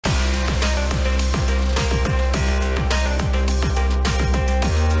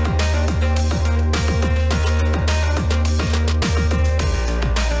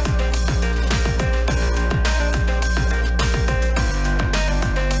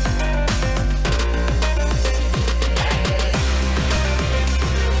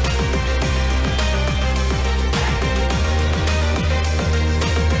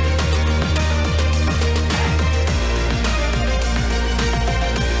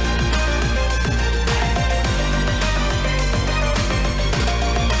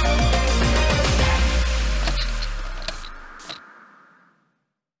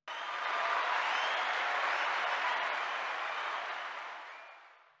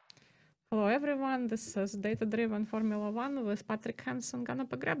Hello, everyone. This is Data Driven Formula One with Patrick Hans and Gana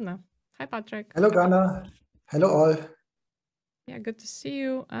Pogrebna. Hi, Patrick. Hello, Gana. Hello, all. Yeah, good to see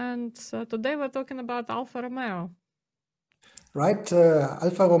you. And today we're talking about Alfa Romeo. Right,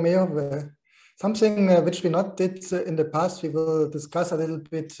 Alfa Romeo, something which we not did in the past. We will discuss a little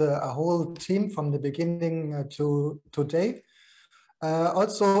bit a whole team from the beginning to today.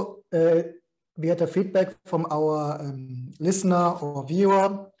 Also, we had a feedback from our listener or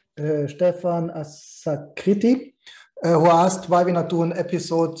viewer, Stefan Asakriti, who asked why we not do an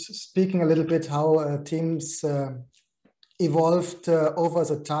episode speaking a little bit how teams evolved over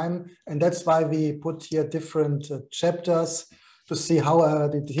the time. And that's why we put here different chapters to see how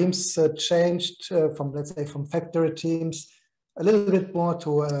the teams changed from, let's say, from factory teams a little bit more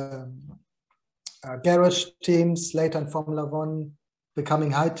to garage teams, later in Formula One,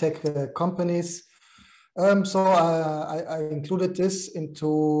 becoming high-tech companies. So I included this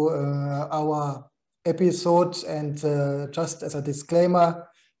into our episode, and just as a disclaimer,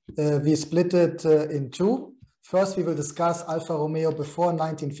 we split it in two. First, we will discuss Alfa Romeo before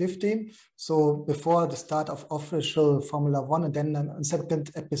 1950, so before the start of official Formula One, and then in the second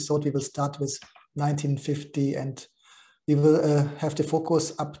episode, we will start with 1950, and we will have the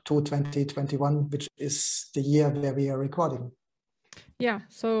focus up to 2021, which is the year where we are recording. Yeah,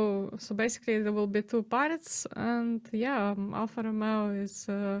 so basically there will be two parts, and yeah, Alfa Romeo is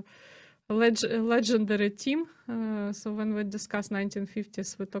a legendary team. So when we discussed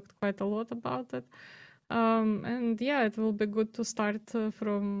 1950s, we talked quite a lot about it. And yeah, it will be good to start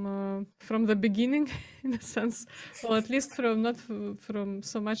from the beginning, in a sense. Well, at least not from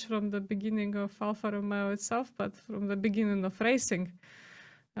so much from the beginning of Alfa Romeo itself, but from the beginning of racing,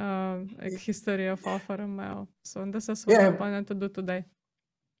 history of Alfa Romeo. So this is what I planning to do today.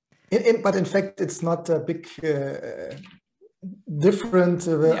 But in fact, it's not a big different.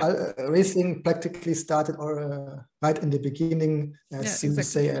 Racing practically started right in the beginning. As you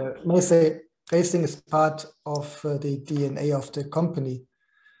say, may say, racing is part of the DNA of the company.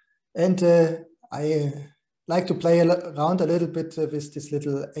 And I like to play around a little bit with this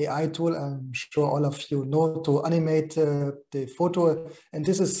little AI tool. I'm sure all of you know to animate the photo. And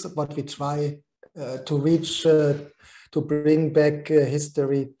this is what we try to reach, to bring back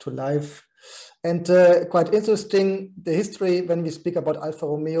history to life. And quite interesting, the history when we speak about Alfa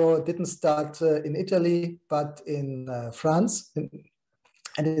Romeo didn't start in Italy, but in France.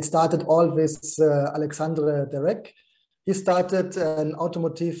 And it started all with Alexandre Derek. He started an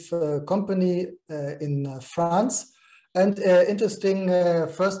automotive company in France. And interesting,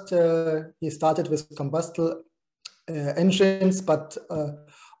 first he started with combustion engines, but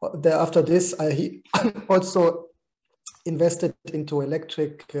after this he also invested into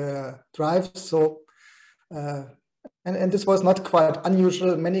electric drives. So, and this was not quite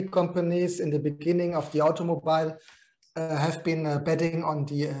unusual. Many companies in the beginning of the automobile have been betting on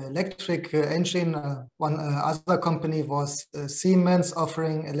the electric engine. One other company was Siemens,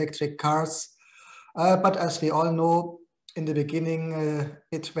 offering electric cars. But as we all know, in the beginning,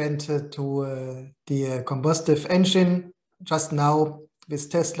 it went to the combustive engine. Just now, with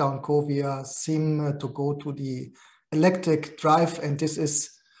Tesla and Co, we seem to go to the electric drive. And this is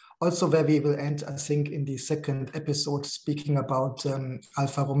also where we will end, I think, in the second episode, speaking about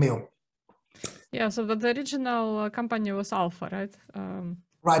Alfa Romeo. Yeah, so the original company was Alfa, right?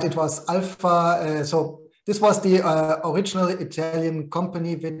 Right, it was Alfa. So this was the original Italian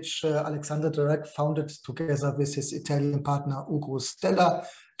company which Alexandre Derek founded together with his Italian partner Ugo Stella.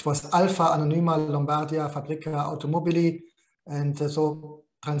 It was Alfa Anonima Lombardia Fabbrica Automobili, and so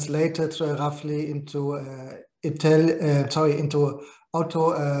translated roughly into into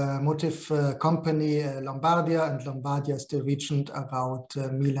automotive company Lombardia, and Lombardia is the region around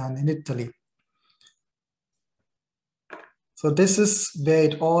Milan in Italy. So this is where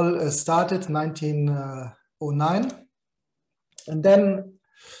it all started, 1909. And then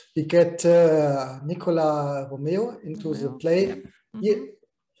we get Nicola Romeo into the play.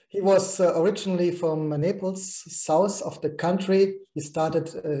 He was originally from Naples, south of the country. He studied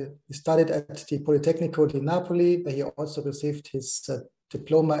at the Politecnico di Napoli, where he also received his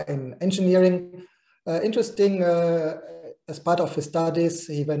diploma in engineering. Interesting, as part of his studies,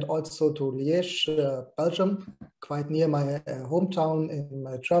 he went also to Liège, Belgium, quite near my hometown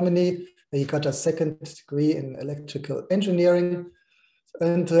in Germany, where he got a second degree in electrical engineering.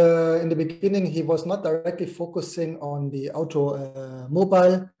 And in the beginning, he was not directly focusing on the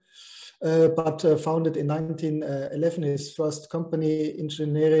automobile, but founded in 1911 his first company,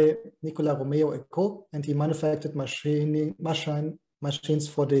 Ingegnere Nicola Romeo & Co., and he manufactured machines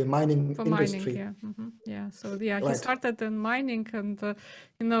for the mining industry. Yeah. Yeah. So yeah, he Right. started in mining, and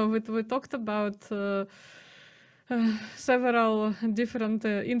we talked about several different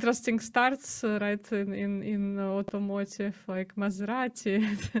interesting starts, right, in automotive, like Maserati,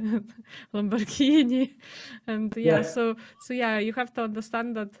 Lamborghini, and yeah. So yeah, you have to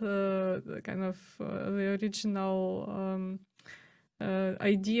understand that kind of the original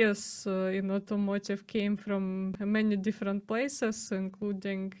ideas in automotive came from many different places,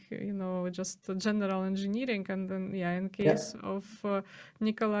 including just general engineering. And then in case of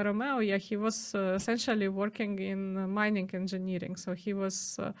Nicola Romeo, he was essentially working in mining engineering, so he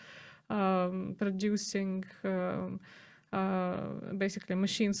was producing basically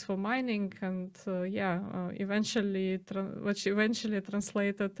machines for mining, and which eventually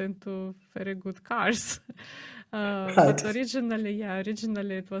translated into very good cars. But originally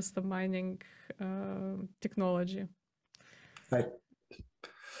it was the mining technology. Right.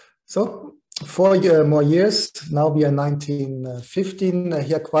 So 4 more years, now we are 1915,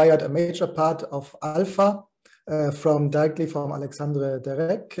 he acquired a major part of Alfa directly from Alexandre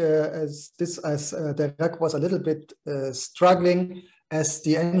Derek, as Derek was a little bit struggling, as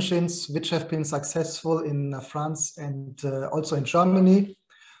the engines which have been successful in France and also in Germany.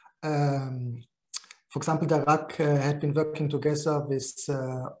 For example, Derek had been working together with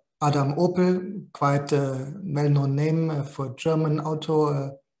Adam Opel, quite a well-known name for German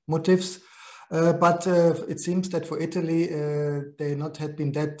automotives. But it seems that for Italy, they not had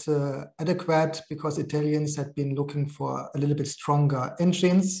been that adequate, because Italians had been looking for a little bit stronger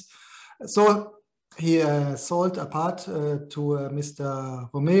engines. So he sold a part to Mr.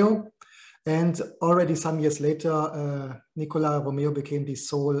 Romeo. And already some years later, Nicola Romeo became the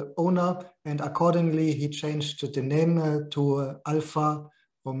sole owner, and accordingly he changed the name to Alfa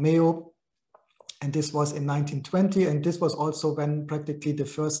Romeo. And this was in 1920, and this was also when practically the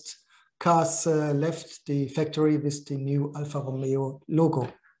first cars left the factory with the new Alfa Romeo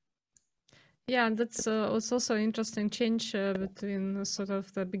logo. Yeah, and that's also an interesting change between sort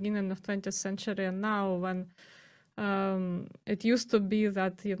of the beginning of 20th century and now, when it used to be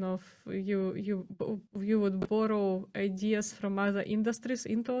that you would borrow ideas from other industries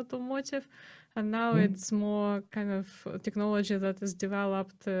into automotive, and now it's more kind of technology that is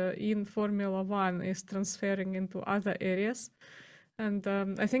developed in Formula One is transferring into other areas. And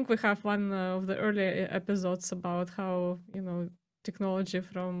I think we have one of the earlier episodes about how technology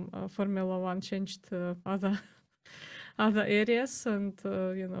from Formula One changed other areas, and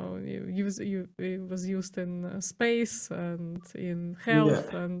it was used in space and in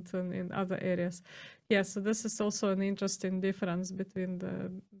health and in other areas. Yeah, so this is also an interesting difference between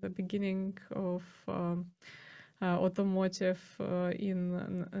the beginning of automotive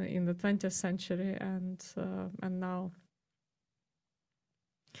in the 20th century and now.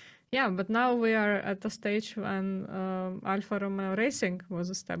 Yeah, but now we are at the stage when Alfa Romeo Racing was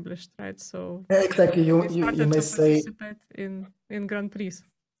established, right? So exactly, you may say in Grand Prix.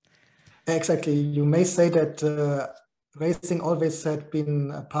 Exactly, you may say that racing always had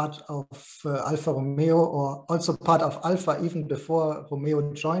been a part of Alfa Romeo, or also part of Alfa even before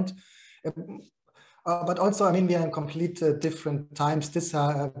Romeo joined. But also, I mean, we are in complete different times.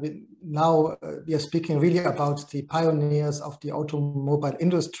 Now we are speaking really about the pioneers of the automobile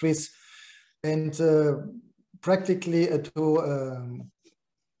industries, and practically to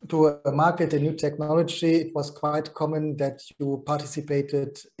market a new technology, it was quite common that you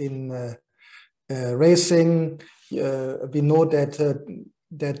participated in racing. We know that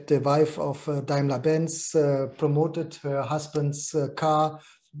the wife of Daimler-Benz promoted her husband's car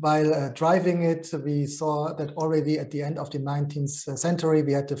while driving it. We saw that already at the end of the 19th century,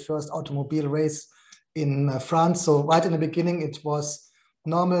 we had the first automobile race in France. So right in the beginning, it was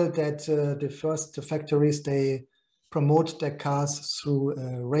normal that the first factories, they promote their cars through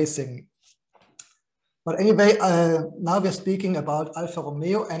racing. But anyway, now we're speaking about Alfa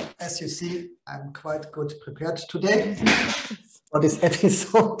Romeo, and as you see, I'm quite good prepared today for this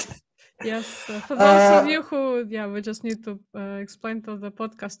episode. Yes, for those of you who, we just need to explain to the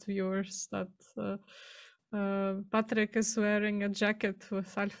podcast viewers that Patrick is wearing a jacket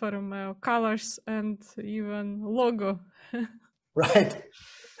with Alfa Romeo colors and even logo. Right.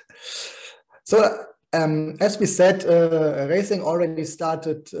 So, as we said, racing already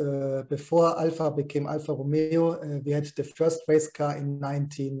started before Alfa became Alfa Romeo. We had the first race car in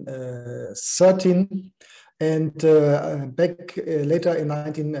 1913. And back later in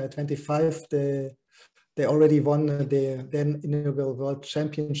 1925, they already won the then inaugural World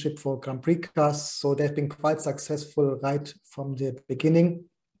Championship for Grand Prix cars. So they've been quite successful right from the beginning.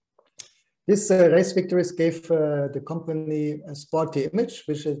 These race victories gave the company a sporty image,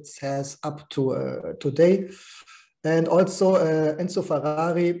 which it has up to today. And also Enzo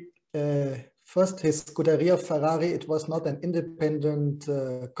Ferrari, first his Scuderia Ferrari, it was not an independent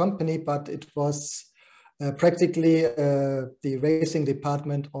company, but it was practically the racing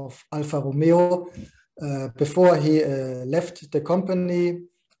department of Alfa Romeo. Before he left the company,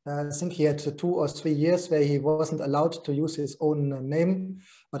 I think he had 2 or 3 years where he wasn't allowed to use his own name.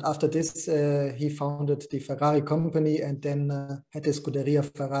 But after this, he founded the Ferrari company and then had his Scuderia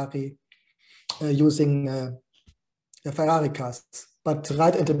Ferrari using Ferrari cars. But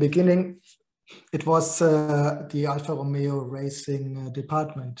right at the beginning, it was the Alfa Romeo racing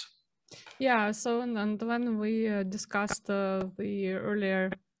department. Yeah, so and when we discussed the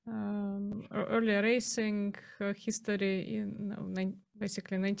earlier racing history in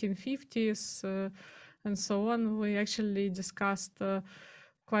basically 1950s and so on, we actually discussed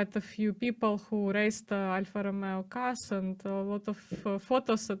quite a few people who raced Alfa Romeo cars, and a lot of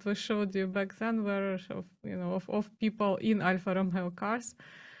photos that we showed you back then were of people in Alfa Romeo cars.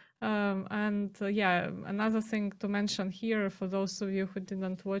 Yeah, another thing to mention here for those of you who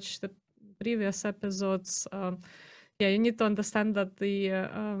didn't watch the previous episodes, yeah, you need to understand that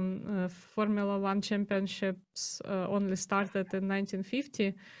the Formula One championships only started in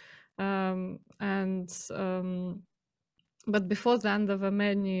 1950, but before then there were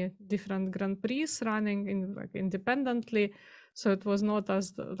many different Grand Prix running independently, so it was not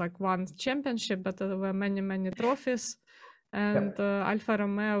as like one championship, but there were many trophies. And Alfa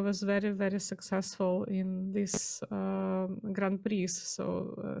Romeo was very successful in this Grand Prix.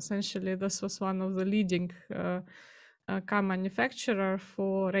 So essentially, this was one of the leading car manufacturer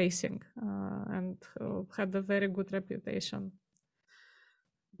for racing, and had a very good reputation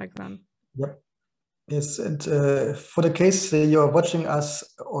back then. Yep. Yes, and for the case you're watching us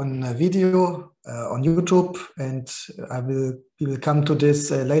on video on YouTube, and we will come to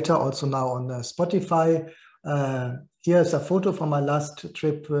this later, also now on Spotify. Here's a photo from my last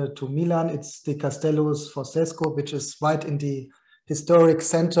trip to Milan. It's the Castello Sforzesco, which is right in the historic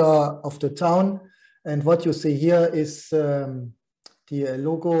center of the town. And what you see here is the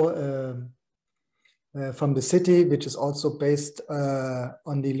logo from the city, which is also based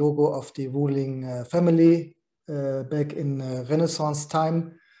on the logo of the ruling family back in Renaissance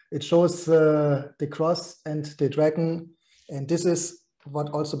time. It shows the cross and the dragon, and this is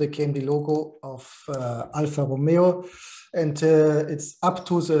what also became the logo of Alfa Romeo. And it's up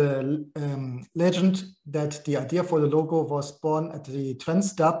to the legend that the idea for the logo was born at the train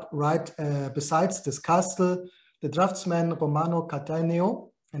stop right besides this castle. The draftsman Romano Cattaneo,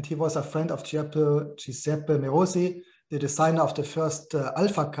 and he was a friend of Giuseppe Merosi, the designer of the first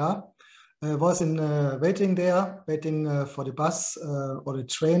Alfa car, was waiting for the bus or the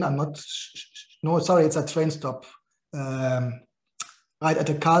train. It's a train stop right at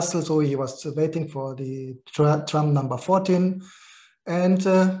the castle. So he was waiting for the tram number 14, and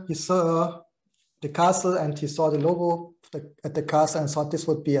he saw the castle and he saw the logo at the castle and thought this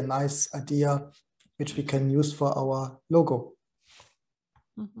would be a nice idea which we can use for our logo.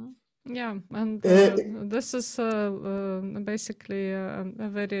 Mm-hmm. Yeah, and this is basically a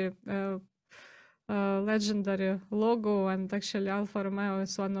very legendary logo, and actually Alfa Romeo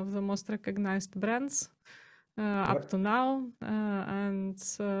is one of the most recognized brands up to now, and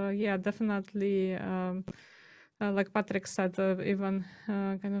yeah, definitely like Patrick said, even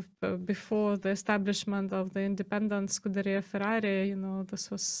kind of before the establishment of the independent Scuderia Ferrari, this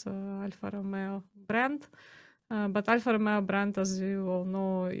was Alfa Romeo brand. But Alfa Romeo brand, as you all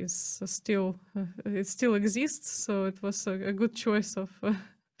know, is still it still exists, so it was a good choice of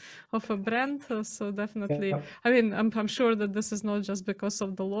a brand. So definitely, yeah. I mean, I'm sure that this is not just because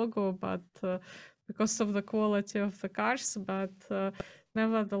of the logo, but because of the quality of the cars. But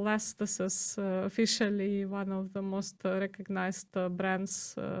nevertheless, this is officially one of the most recognized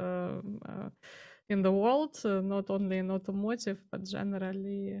brands in the world, not only in automotive, but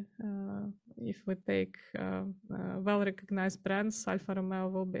generally, if we take well-recognized brands, Alfa Romeo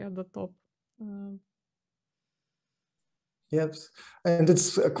will be at the top. Yes, and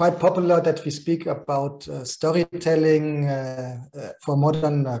it's quite popular that we speak about storytelling for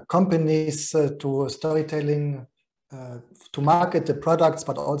modern companies, to storytelling to market the products,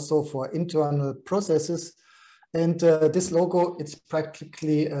 but also for internal processes. And this logo, it's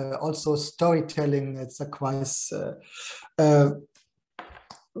practically also storytelling. It's a quite,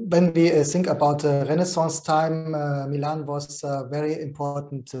 when we think about Renaissance time, Milan was a very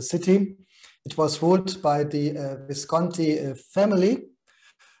important city. It was ruled by the Visconti family.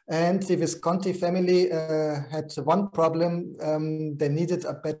 And the Visconti family had one problem. They needed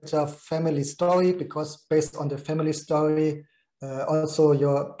a better family story, because based on the family story, also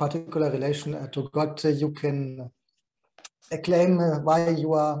your particular relation to God, you can claim why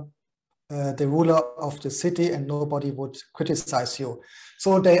you are the ruler of the city and nobody would criticize you.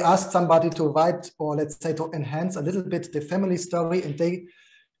 So they asked somebody to write, or let's say to enhance a little bit the family story, and they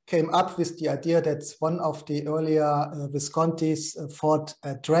came up with the idea that one of the earlier Viscontis fought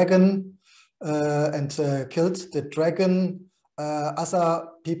a dragon and killed the dragon. Other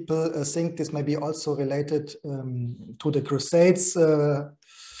people think this may be also related to the Crusades.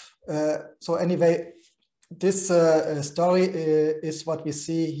 So anyway, this story is what we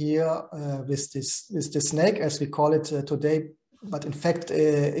see here with the snake, as we call it today. But in fact,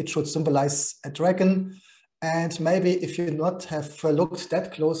 it should symbolize a dragon. And maybe if you not have looked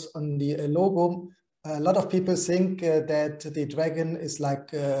that close on the logo, a lot of people think that the dragon is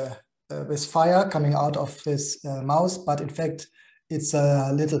like with fire coming out of his mouth, but in fact, it's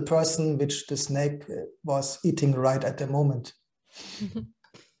a little person which the snake was eating right at the moment.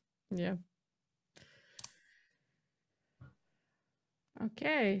 Yeah.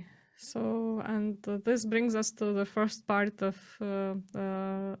 Okay. So, and this brings us to the first part of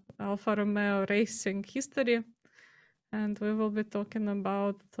Alfa Romeo racing history. And we will be talking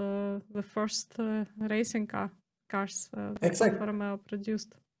about the first racing cars that Alfa Romeo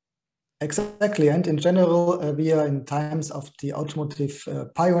produced. Exactly. And in general, we are in times of the automotive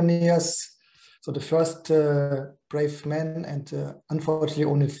pioneers. So the first brave men, and unfortunately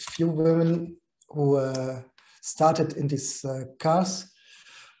only few women who started in these cars.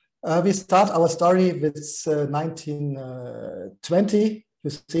 We start our story with 1920. You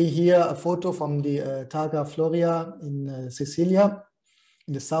see here a photo from the Targa Florio in Sicilia,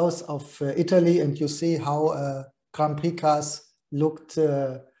 in the south of Italy, and you see how Grand Prix cars looked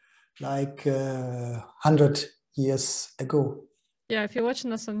like 100 years ago. Yeah, if you're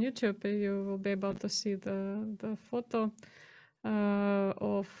watching us on YouTube, you will be able to see the photo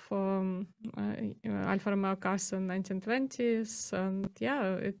of Alfa Romeo cars in 1920s, and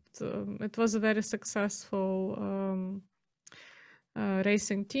yeah, it was a very successful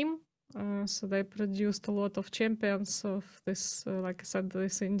racing team. So they produced a lot of champions of this, like I said,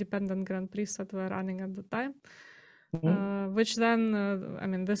 this independent Grand Prix that were running at the time. Mm-hmm. Which then, I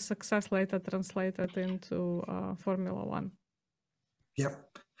mean, this success later translated into Formula One. Yeah.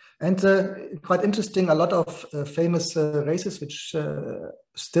 And quite interesting, a lot of famous races which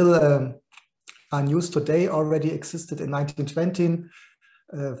still are news today already existed in 1920.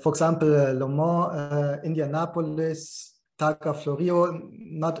 For example, Le Mans, Indianapolis, Targa Florio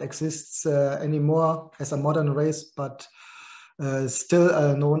not exists anymore as a modern race, but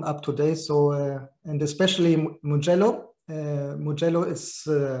still known up to date. So, and especially Mugello. Mugello is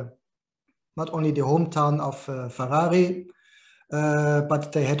not only the hometown of Ferrari,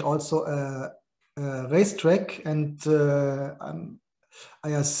 but they had also a racetrack, and I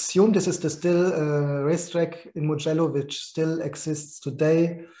assume this is the still racetrack in Mugello, which still exists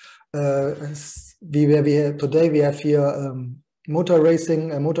today. Today we have here motor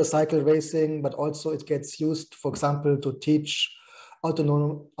racing, motorcycle racing, but also it gets used, for example, to teach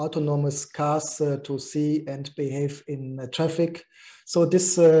autonomous cars to see and behave in traffic. So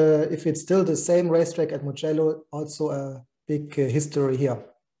this, if it's still the same racetrack at Mugello, also a big history here.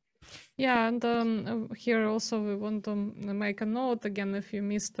 Yeah, and here also we want to make a note again. If you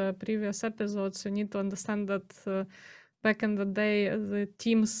missed the previous episodes, you need to understand that back in the day, the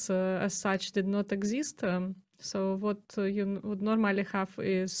teams as such did not exist. So what you would normally have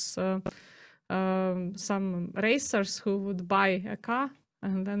is some racers who would buy a car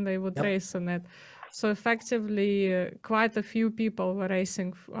and then they would race in it. So effectively, quite a few people were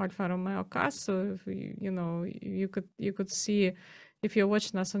racing Alfa Romeo cars. So if you could see, if you're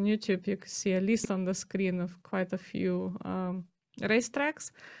watching us on YouTube, you could see a list on the screen of quite a few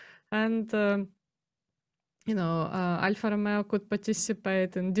racetracks, and Alfa Romeo could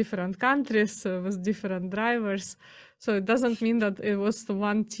participate in different countries with different drivers. So it doesn't mean that it was the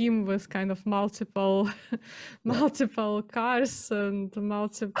one team with kind of multiple cars and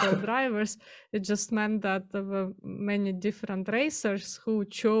multiple drivers. It just meant that there were many different racers who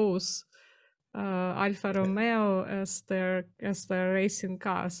chose Alfa Romeo as their racing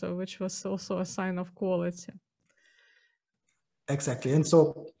car, so which was also a sign of quality. Exactly, and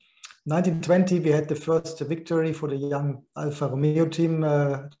so 1920 we had the first victory for the young Alfa Romeo team.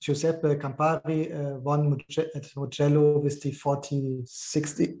 Giuseppe Campari won at Mugello with the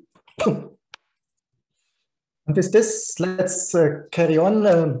 4060. And with this, let's carry on.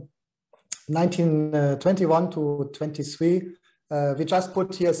 1921 to 23. We just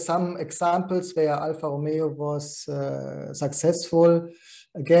put here some examples where Alfa Romeo was successful.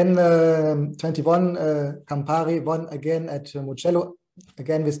 Again, 21, Campari won again at Mugello,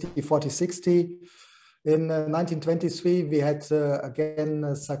 again with the 4060. In 1923, we had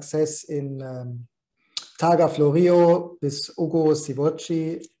again success in Targa Florio with Ugo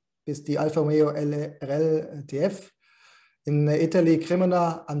Sivocci with the Alfa Romeo RL TF. In Italy,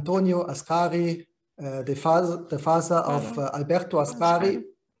 Cremona, Antonio Ascari, the father of Alberto Ascari.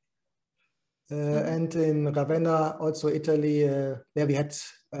 And in Ravenna, also Italy, where we had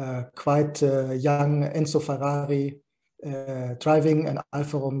quite young Enzo Ferrari driving an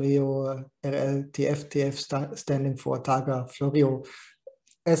Alfa Romeo RL TF standing for Targa Florio.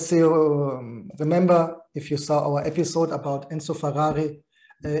 As you remember, if you saw our episode about Enzo Ferrari,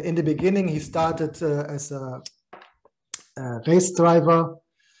 in the beginning he started as a race driver.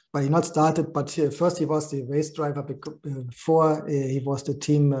 Well, he not started, but first he was the race driver before he was the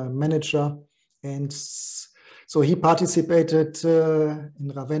team manager. And so he participated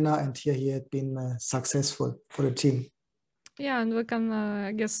in Ravenna, and here he had been successful for the team. Yeah, and we can,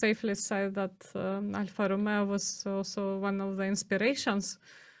 I guess, safely say that Alfa Romeo was also one of the inspirations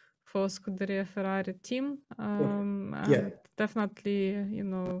for Scuderia Ferrari team. And definitely, you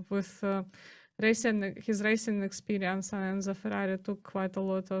know, with his racing experience, and Enzo Ferrari took quite a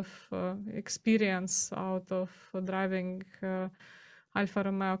lot of experience out of driving Alfa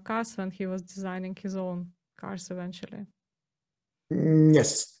Romeo cars when he was designing his own cars eventually.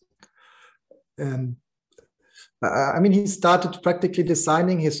 Yes. I mean, he started practically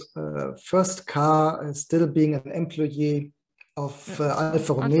designing his first car, still being an employee of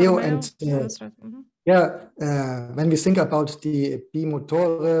Alfa Romeo. And that's right. when we think about the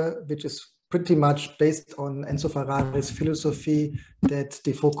Bimotore, which is pretty much based on Enzo Ferrari's philosophy that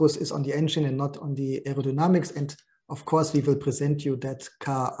the focus is on the engine and not on the aerodynamics. And of course, we will present you that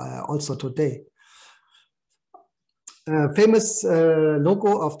car also today. Famous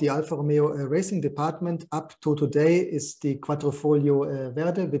logo of the Alfa Romeo racing department up to today is the Quattrofoglio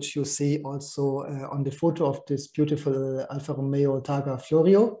Verde, which you see also on the photo of this beautiful Alfa Romeo Targa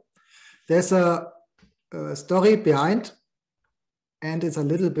Florio. There's a story behind, and it's a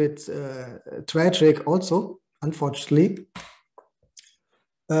little bit tragic also, unfortunately.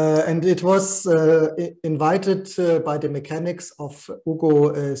 And it was invited by the mechanics of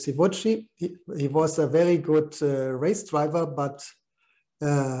Ugo Sivocci. He was a very good race driver, but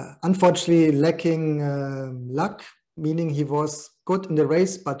unfortunately lacking luck, meaning he was good in the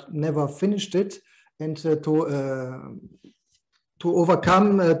race, but never finished it. And to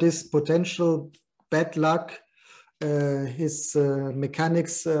overcome this potential bad luck, his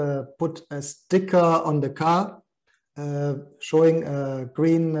mechanics put a sticker on the car showing a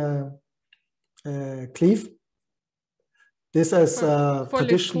green cleave. This is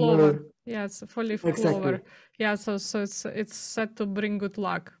traditional. Clover. Yeah, it's a four-leaf clover. Yeah, so it's said to bring good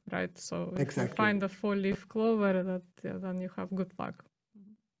luck, right? So if you find a four-leaf clover, then you have good luck.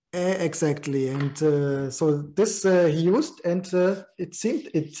 Exactly, and so this he used, and it seemed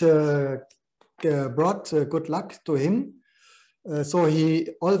it brought good luck to him. So he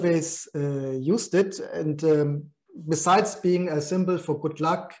always used it, and besides being a symbol for good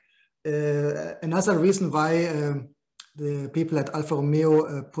luck, another reason why the people at Alfa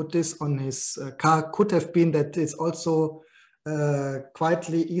Romeo put this on his car could have been that it's also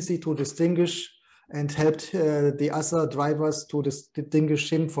quietly easy to distinguish and helped the other drivers to distinguish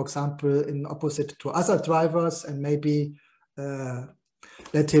him, for example, in opposite to other drivers, and maybe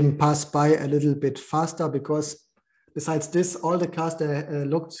let him pass by a little bit faster, because besides this, all the cars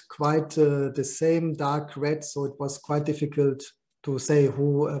looked quite the same, dark red, so it was quite difficult to say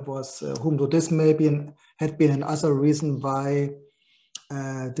who was whom. So this maybe had been another reason why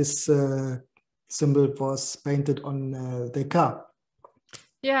this symbol was painted on the car.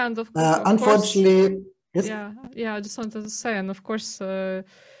 Yeah, and of course, unfortunately, yes. Yeah. I just wanted to say, and of course,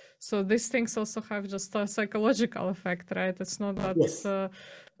 so these things also have just a psychological effect, right? It's not that. Yes.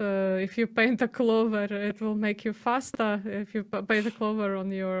 If you paint a clover, it will make you faster. If you paint a clover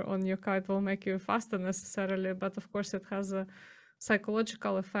on your car, it will make you faster necessarily. But of course, it has a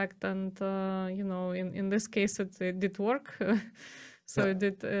psychological effect, and you know, in this case, it did work. So it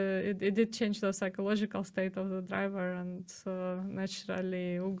did change the psychological state of the driver, and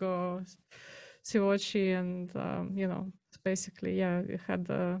naturally, Ugo Sivocci, and you know, basically, it had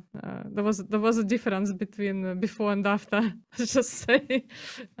there was a difference between before and after. Just say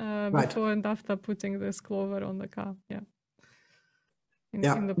before and after putting this clover on the car. In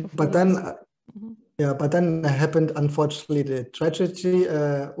the but then Yeah, but then happened, unfortunately, the tragedy.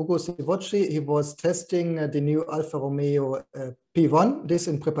 Ugo Sivocci, he was testing the new Alfa Romeo P1, this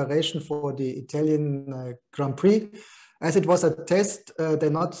in preparation for the Italian Grand Prix. As it was a test,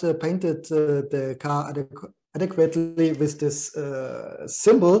 they not painted the car adequately with this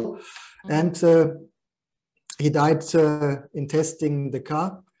symbol, and he died in testing the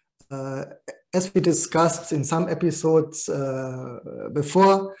car. As we discussed in some episodes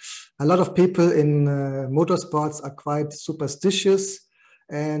before, a lot of people in motorsports are quite superstitious.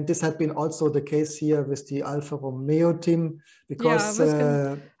 And this had been also the case here with the Alfa Romeo team, because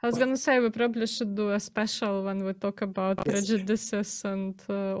I was gonna say we probably should do a special when we talk about prejudices and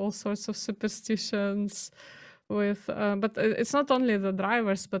all sorts of superstitions with, but it's not only the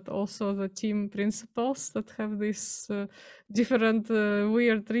drivers, but also the team principals that have these different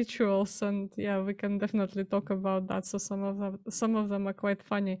weird rituals, and yeah, we can definitely talk about that. So some of them are quite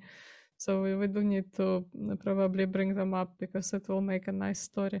funny. So we do need to probably bring them up because it will make a nice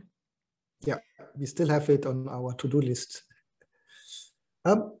story. Yeah, we still have it on our to-do list.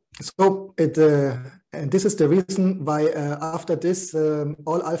 So and this is the reason why after this,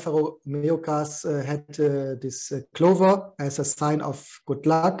 all Alfa Romeo cars had this clover as a sign of good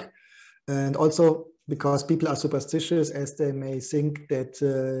luck, and also because people are superstitious, as they may think that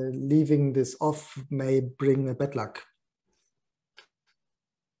leaving this off may bring bad luck.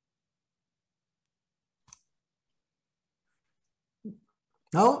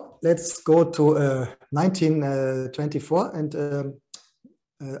 Now let's go to 1924, and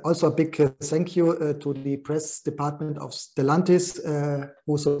also a big thank you to the press department of Stellantis,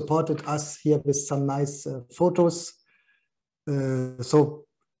 who supported us here with some nice photos. So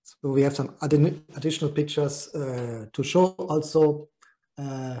we have some additional pictures to show also.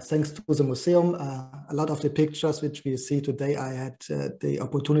 Thanks to the museum, a lot of the pictures which we see today, I had the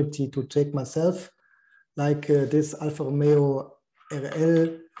opportunity to take myself, like this Alfa Romeo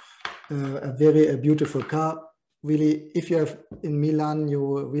RL, a very beautiful car. Really, if you have in Milan,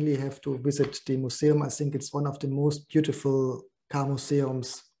 you really have to visit the museum. I think it's one of the most beautiful car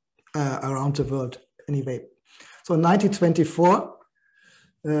museums around the world anyway. So 1924,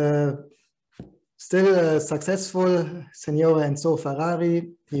 still successful, Signore Enzo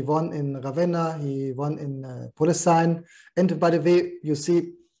Ferrari. He won in Ravenna, he won in Polesine. And by the way, you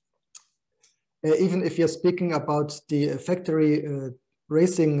see, even if you're speaking about the factory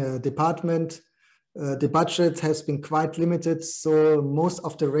racing department, the budget has been quite limited. So most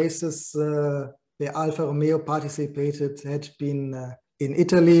of the races where Alfa Romeo participated had been in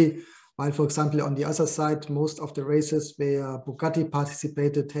Italy, while, for example, on the other side, most of the races where Bugatti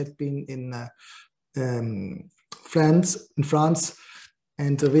participated had been in France,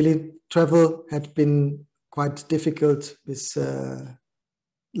 and really travel had been quite difficult with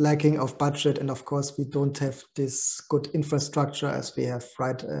lacking of budget, and of course we don't have this good infrastructure as we have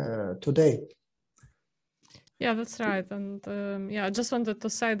right today. Yeah, that's right. And yeah, I just wanted to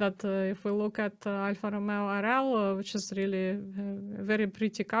say that if we look at Alfa Romeo RL, which is really a very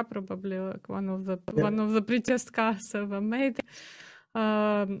pretty car, probably like one of the prettiest cars ever made.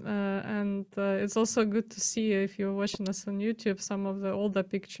 And it's also good to see, if you're watching us on YouTube, some of the older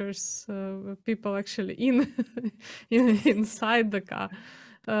pictures with people actually inside the car.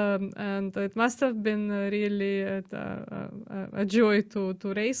 And it must have been really a joy to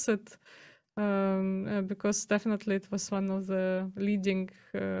race it. Because definitely it was one of the leading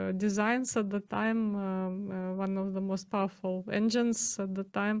designs at the time, one of the most powerful engines at the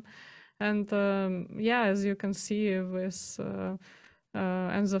time. And yeah, as you can see with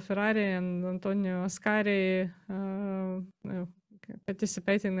Enzo Ferrari and Antonio Ascari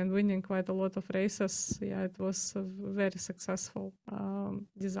participating and winning quite a lot of races, yeah, it was a very successful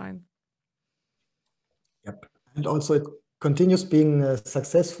design. Yep, and also it continues being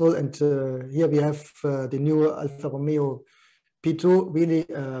successful, and here we have the new Alfa Romeo P2, really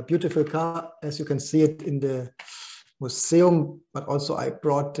a beautiful car, as you can see it in the museum, but also I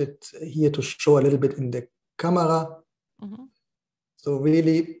brought it here to show a little bit in the camera. Mm-hmm. So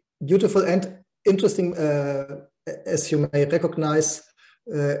really beautiful and interesting, as you may recognize.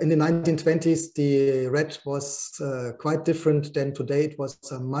 In the 1920s, the red was quite different than today. It was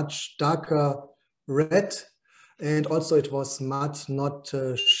a much darker red, and also it was matte, not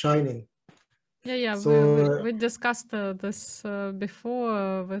shining. Yeah. So, we discussed this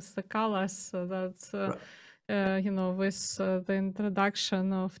before with the colors. That you know, with the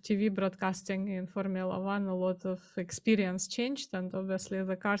introduction of TV broadcasting in Formula One, a lot of experience changed, and obviously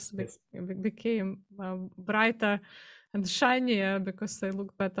the cars became brighter and shinier because they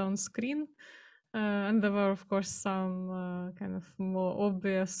look better on screen. And there were, of course, some kind of more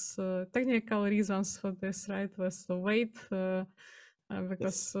obvious technical reasons for this, right? Was the weight,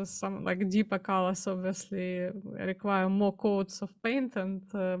 because some like deeper colors obviously require more coats of paint, and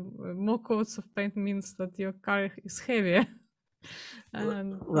more coats of paint means that your car is heavier.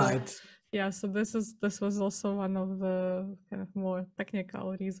 And right. yeah, so this was also one of the kind of more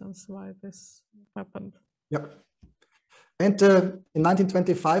technical reasons why this happened. Yep. And in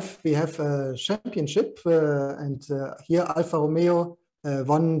 1925, we have a championship, and here Alfa Romeo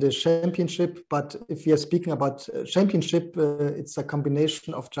won the championship. But if we are speaking about championship, it's a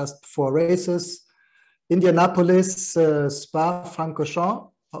combination of just 4 races: Indianapolis,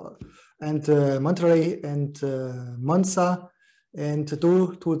 Spa-Francorchamps, and Monterey and Monza. And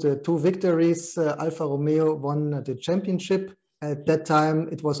due to the 2 victories, Alfa Romeo won the championship. At that time,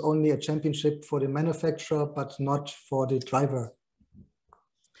 it was only a championship for the manufacturer, but not for the driver.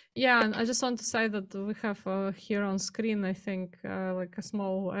 Yeah, and I just want to say that we have here on screen, I think, like a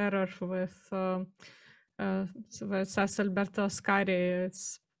small error with where it says Alberto Ascari.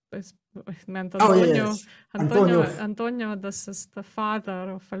 It's meant Antonio. Oh, yes. Antonio, this is the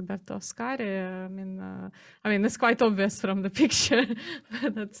father of Alberto Ascari. I mean, it's quite obvious from the picture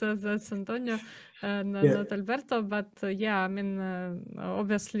that says that's Antonio, not Alberto. But yeah, I mean,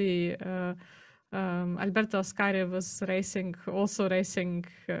 obviously, Alberto Ascari was also racing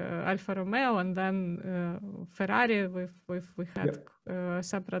Alfa Romeo, and then Ferrari. We had a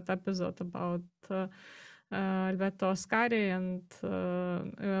separate episode about Alberto Ascari, and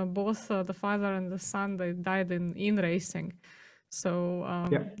both the father and the son, they died in racing. So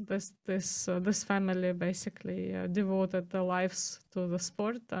this family basically devoted their lives to the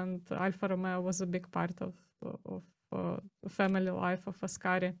sport, and Alfa Romeo was a big part of the family life of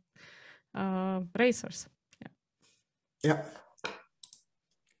Ascari racers. Yeah.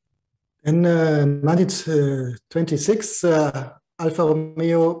 In 1926, Alfa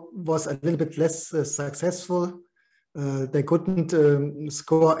Romeo was a little bit less successful. They couldn't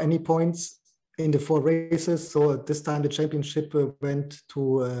score any points in the 4 races. So this time the championship went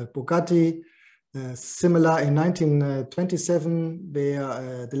to Bugatti. Similar in 1927,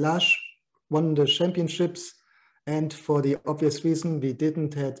 where Delage won the championships. And for the obvious reason, we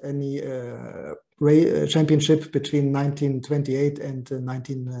didn't have any championship between 1928 and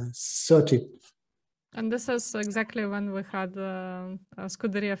 1930. And this is exactly when we had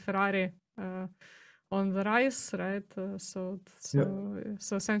Scuderia Ferrari on the rise, right? So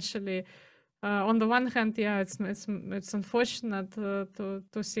essentially, on the one hand, yeah, it's unfortunate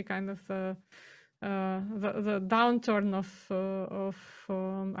to see kind of the downturn of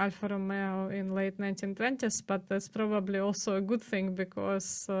Alfa Romeo in late 1920s, but that's probably also a good thing,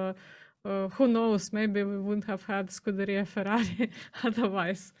 because who knows, maybe we wouldn't have had Scuderia Ferrari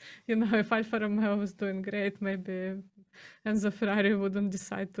otherwise. You know, if Alfa Romeo was doing great, maybe Enzo Ferrari wouldn't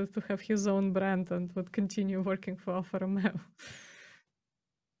decide to have his own brand and would continue working for Alfa Romeo.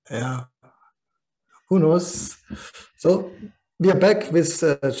 Yeah, who knows? So we are back with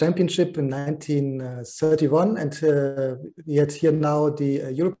championship in 1931, and we had here now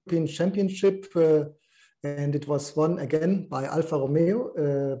the European Championship, and it was won again by Alfa Romeo,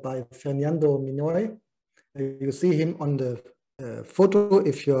 by Fernando Minoy. You see him on the photo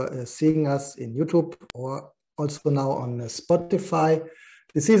if you're seeing us in YouTube, or also now on Spotify.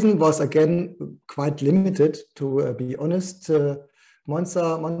 The season was again quite limited, to be honest.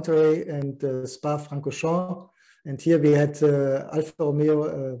 Monza, Monterey, and Spa-Francorchamps. And here we had Alfa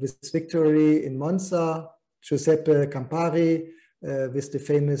Romeo with victory in Monza, Giuseppe Campari with the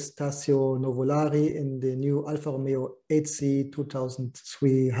famous Tasio Nuvolari in the new Alfa Romeo 8C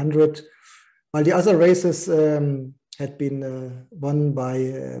 2300. While the other races had been won by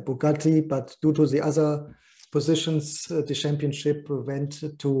Bugatti, but due to the other positions, the championship went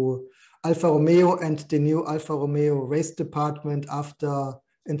to Alfa Romeo and the new Alfa Romeo race department after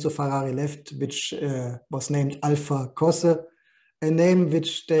Enzo Ferrari left, which was named Alfa Corse, a name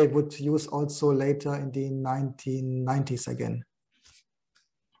which they would use also later in the 1990s again.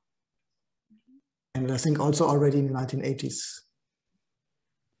 And I think also already in the 1980s.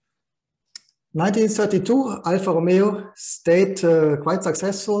 1932, Alfa Romeo stayed quite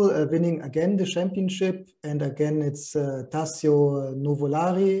successful, winning again the championship. And again, it's Tasio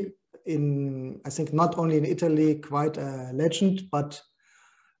Nuvolari, I think not only in Italy, quite a legend, but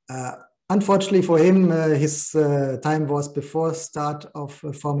unfortunately for him, his time was before start of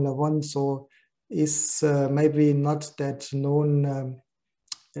Formula One, so is maybe not that known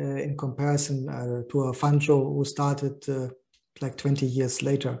in comparison to Fangio, who started like 20 years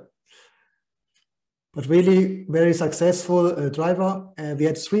later. but really very successful driver. We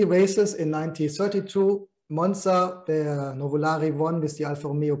had 3 races in 1932. Monza, where Nuvolari won with the Alfa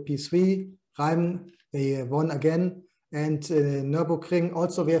Romeo P3. Rhein, they won again. And Nürburgring,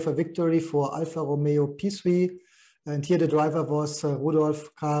 also we have a victory for Alfa Romeo P3. And here the driver was Rudolf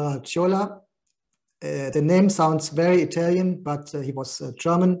Caracciola. The name sounds very Italian, but he was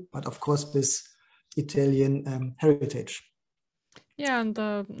German, but of course with Italian heritage. Yeah, and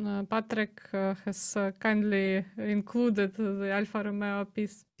Patrick has kindly included the Alfa Romeo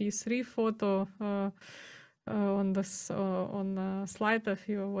P3 photo on this on a slide. If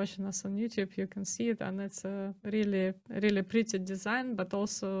you're watching us on YouTube, you can see it, and it's a really pretty design. But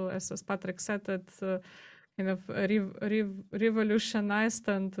also, as Patrick said, it kind of revolutionized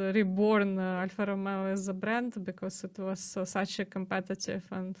and reborn Alfa Romeo as a brand, because it was such a competitive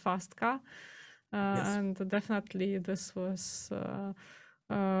and fast car. Yes. And definitely this was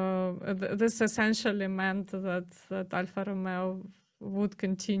this essentially meant that Alfa Romeo would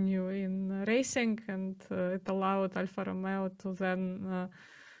continue in racing, and it allowed Alfa Romeo to then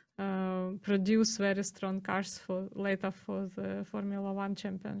produce very strong cars for later for the Formula One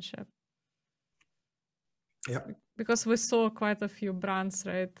championship. Yeah, because we saw quite a few brands,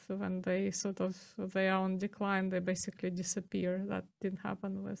 right, when they they are on decline, they basically disappear. That didn't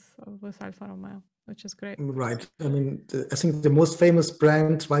happen with Alfa Romeo, which is great. Right. I mean, I think the most famous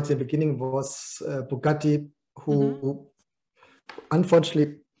brand right in the beginning was Bugatti, who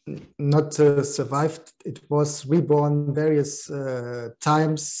unfortunately not survived. It was reborn various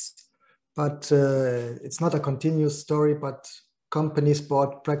times, but it's not a continuous story, but companies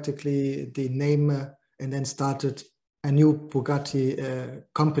bought practically the name and then started a new Bugatti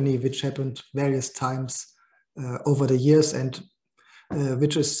company, which happened various times over the years, and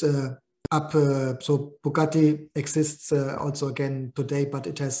which is up. So Bugatti exists also again today, but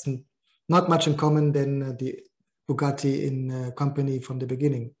it has not much in common than the Bugatti in company from the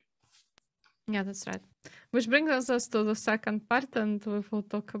beginning. Yeah, that's right. Which brings us to the second part, and we will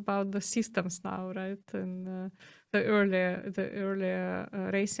talk about the systems now, right? And the earlier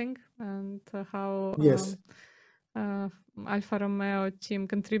racing, and how yes. Alfa Romeo team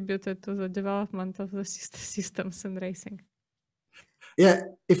contributed to the development of the systems in racing. Yeah,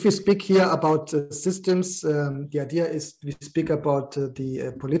 if we speak here about systems, the idea is we speak about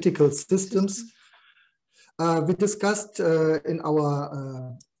the political systems. We discussed in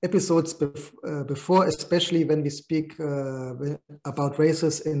our episodes before, especially when we speak about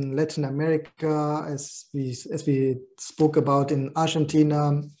races in Latin America, as we spoke about in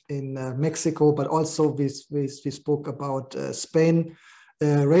Argentina, in Mexico, but also we spoke about Spain.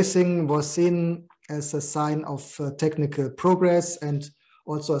 Racing was seen as a sign of technical progress, and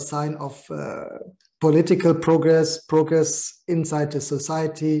also a sign of political progress inside the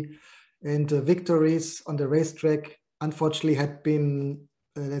society. And victories on the racetrack, unfortunately, had been,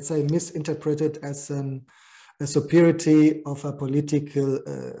 let's say, misinterpreted as a superiority of a political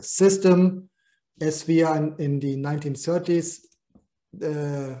system. As we are in the 1930s,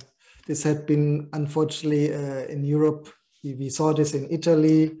 this had been, unfortunately, in Europe. We saw this in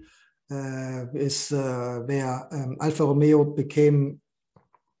Italy, where Alfa Romeo became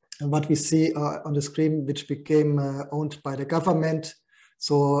what we see on the screen, which became owned by the government.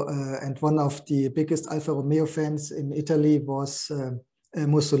 So, and one of the biggest Alfa Romeo fans in Italy was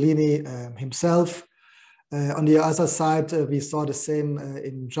Mussolini himself. On the other side, we saw the same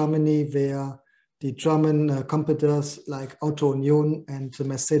in Germany, where the German competitors like Auto Union and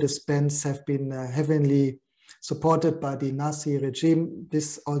Mercedes-Benz have been heavily supported by the Nazi regime.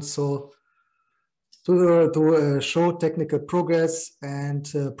 This also to show technical progress and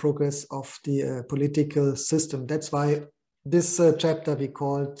progress of the political system. That's why this chapter we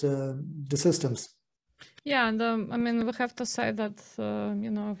called the systems. Yeah, and I mean, we have to say that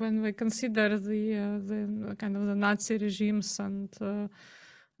you know, when we consider the kind of the Nazi regimes and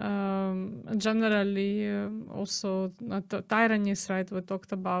generally also tyrannies, right? We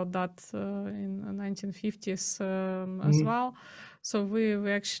talked about that in the 1950s as well. So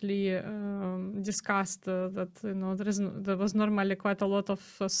we actually discussed that, you know, there was normally quite a lot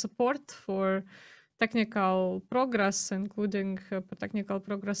of support for technical progress, including technical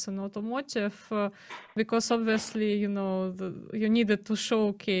progress in automotive, because obviously, you know, you needed to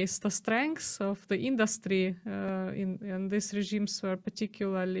showcase the strengths of the industry, and these regimes were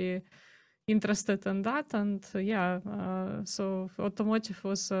particularly interested in that. And so automotive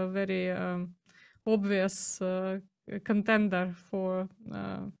was a very obvious contender for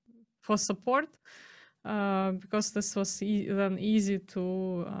support. because this was then easy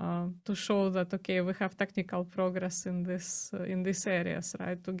to show that, okay, we have technical progress in these areas,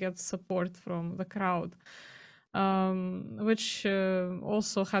 right? To get support from the crowd, which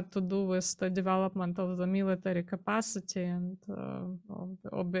also had to do with the development of the military capacity and of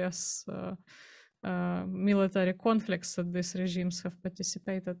the obvious military conflicts that these regimes have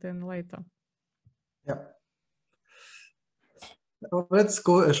participated in later. Yeah. Let's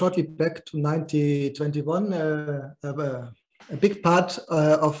go shortly back to 1921. A big part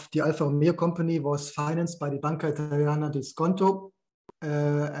of the Alfa Romeo company was financed by the Banca Italiana di Sconto.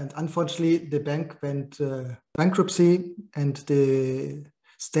 And unfortunately, the bank went bankruptcy and the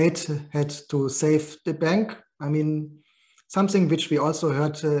state had to save the bank. I mean, something which we also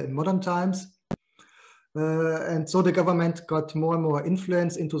heard in modern times. And so the government got more and more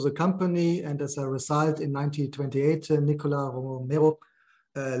influence into the company. And as a result, in 1928, Nicola Romero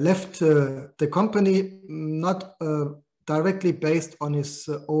left the company, not directly based on his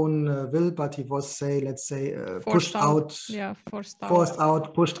own will, but he was, pushed out,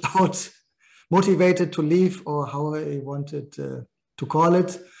 motivated to leave, or how he wanted to call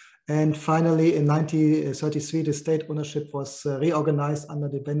it. And finally, in 1933, the state ownership was reorganized under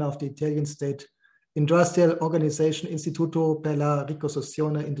the banner of the Italian state industrial organization Istituto per la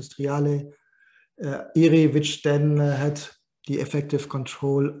Ricostruzione Industriale, IRI, which then had the effective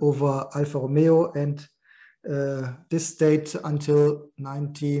control over Alfa Romeo, and this stayed until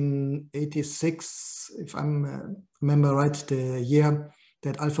 1986, if I remember right, the year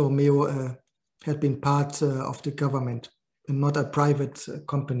that Alfa Romeo had been part of the government and not a private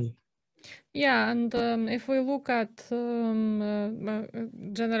company. Yeah, and if we look at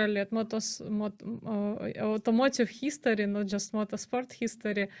generally at automotive history, not just motorsport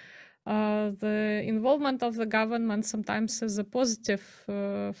history, the involvement of the government sometimes is a positive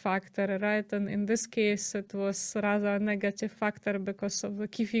factor, right? And in this case, it was rather a negative factor because of the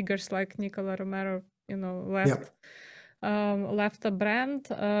key figures like Nicola Romero, left the brand.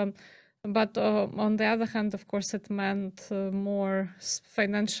 But on the other hand, of course, it meant more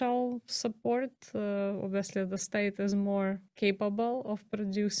financial support. Obviously, the state is more capable of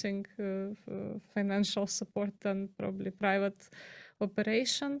producing financial support than probably private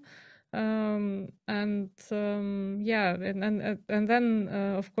operation. And then,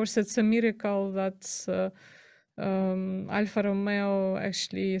 of course, it's a miracle that Alfa Romeo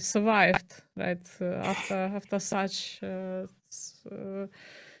actually survived, right? After such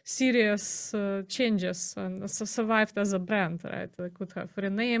serious changes, and survived as a brand, right? They could have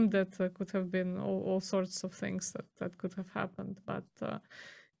renamed it, could have been all sorts of things that could have happened. But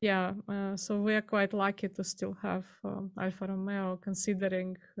so we are quite lucky to still have Alfa Romeo,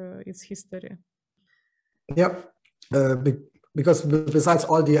 considering its history. Yeah, because besides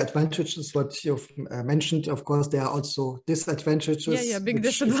all the advantages what you've mentioned, of course, there are also disadvantages. Yeah, big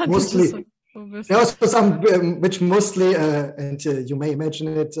disadvantages. There are also some which mostly, and you may imagine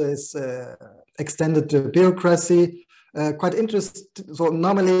it, is extended bureaucracy. Quite interesting. So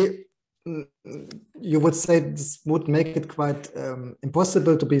normally, you would say this would make it quite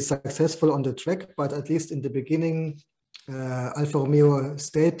impossible to be successful on the track, but at least in the beginning, Alfa Romeo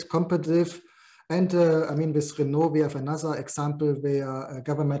stayed competitive. And I mean, with Renault, we have another example where a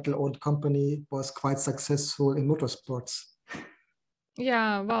governmental-owned company was quite successful in motorsports.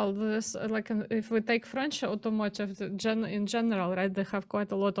 Yeah, well, this if we take French automotive in general, right, they have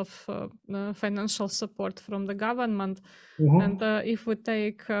quite a lot of financial support from the government. Mm-hmm. And if we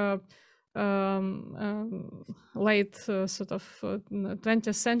take late sort of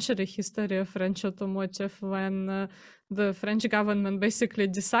 20th century history of French automotive, when the French government basically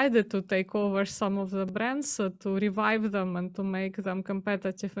decided to take over some of the brands, to revive them and to make them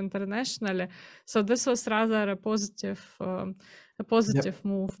competitive internationally. So this was rather a positive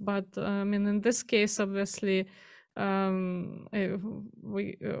move. But I mean, in this case, obviously, we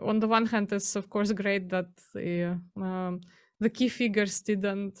on the one hand, it's of course great that the key figures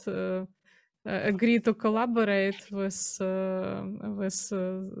didn't agree to collaborate with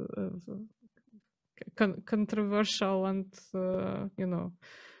controversial and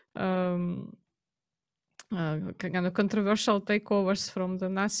kind of controversial takeovers from the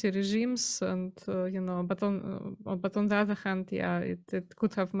Nazi regimes, and but on the other hand, yeah, it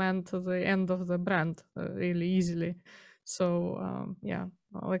could have meant the end of the brand really easily. So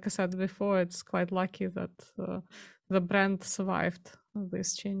like I said before, it's quite lucky that the brand survived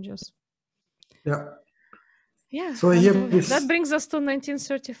these changes. Yeah. So here that brings us to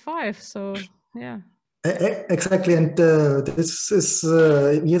 1935. So yeah. Exactly, and this is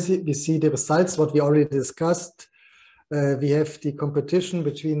here we see the results what we already discussed. we have the competition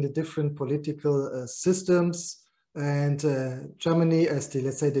between the different political systems, and Germany, as the,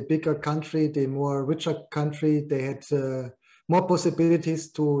 let's say, the bigger country, the more richer country, they had more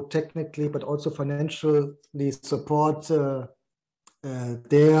possibilities to technically but also financially support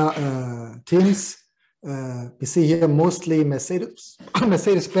their teams. We see here mostly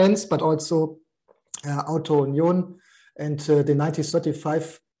Mercedes-Benz, but also Auto Union. And the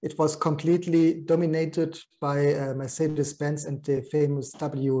 1935, it was completely dominated by Mercedes-Benz and the famous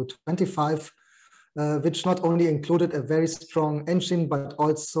W25, which not only included a very strong engine, but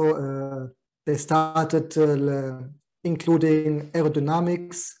also they started including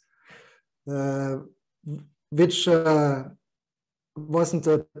aerodynamics, which wasn't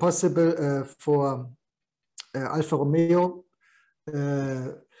possible for Alfa Romeo.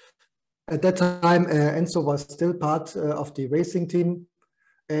 At that time, Enzo was still part of the racing team.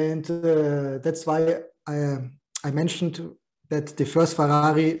 And that's why I mentioned that the first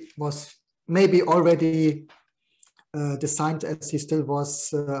Ferrari was maybe already designed as he still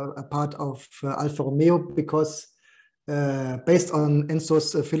was a part of Alfa Romeo, because based on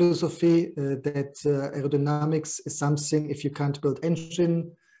Enzo's philosophy that aerodynamics is something, if you can't build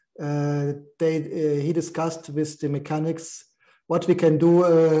engine, he discussed with the mechanics what we can do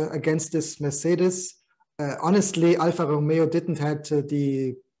against this Mercedes. Honestly, Alfa Romeo didn't have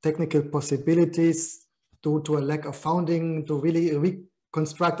the technical possibilities due to a lack of funding to really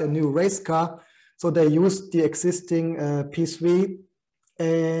reconstruct a new race car. So they used the existing P3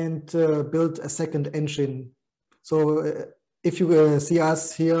 and built a second engine. So if you see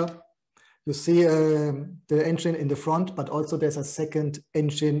us here, you see the engine in the front, but also there's a second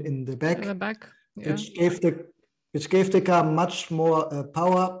engine in the back, yeah. which gave the car much more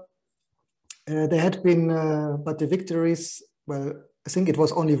power. There had been, but the victories, well, I think it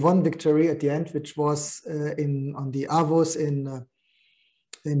was only one victory at the end, which was on the Avos in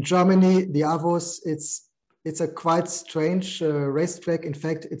Germany. The Avos, it's a quite strange racetrack. In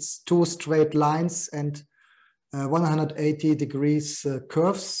fact, it's 2 straight lines and 180 degrees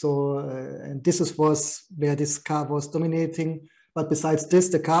curves. So, and this was where this car was dominating. But besides this,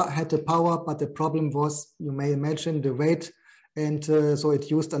 the car had the power, but the problem was, you may imagine, the weight. And so it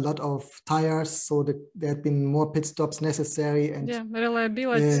used a lot of tires, so there had been more pit stops necessary. And yeah,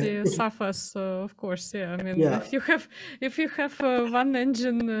 reliability suffers, of course. Yeah, I mean, yeah. if you have one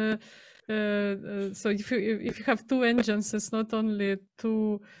engine, so if you have 2 engines, it's not only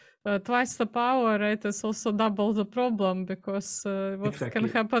twice the power, right? It's also double the problem, because what can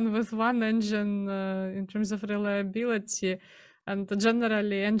happen with one engine in terms of reliability. And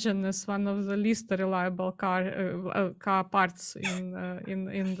generally, engine is one of the least reliable car parts in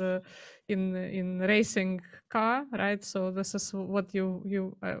racing car, right? So this is what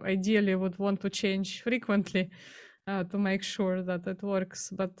you ideally would want to change frequently to make sure that it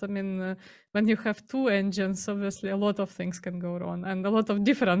works. But I mean, when you have 2 engines, obviously a lot of things can go wrong, and a lot of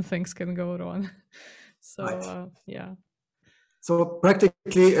different things can go wrong. So right. Yeah. So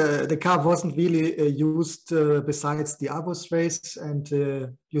practically, the car wasn't really used besides the Avos race. And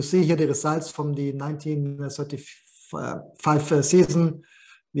you see here the results from the 1935 season.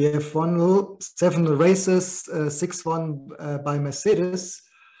 We have won 7 races, 6 won by Mercedes.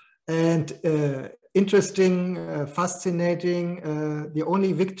 And interesting, fascinating, the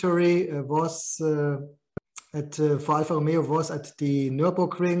only victory was for Alfa Romeo was at the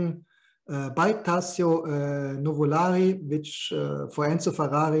Nürburgring. By Tasio Nuvolari, which for Enzo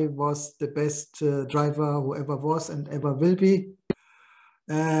Ferrari was the best driver who ever was and ever will be.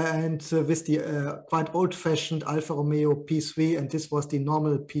 And with the quite old-fashioned Alfa Romeo P3, and this was the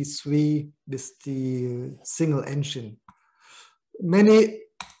normal P3 with the single engine. Many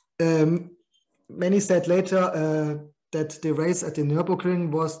said later that the race at the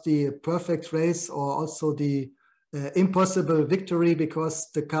Nürburgring was the perfect race, or also the impossible victory,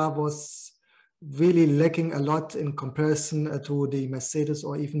 because the car was really lacking a lot in comparison to the Mercedes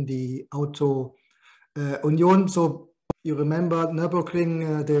or even the Auto Union. So you remember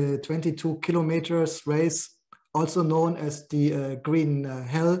Nürburgring, the 22 kilometers race, also known as the Green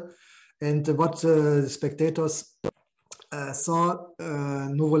Hell. And what the spectators saw,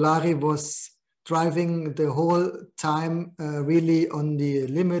 Nuvolari was driving the whole time really on the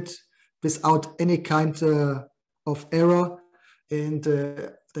limit without any kind of error. And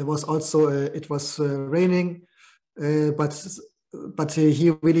there was also it was raining, but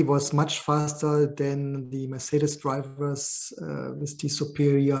he really was much faster than the Mercedes drivers with the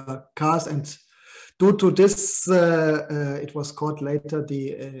superior cars. And due to this, it was called later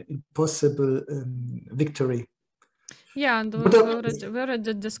the impossible victory. Yeah, and we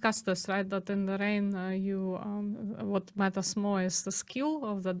already discussed this, right? That in the rain, what matters more is the skill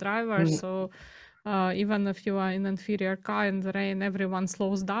of the driver. So even if you are in inferior car in the rain, everyone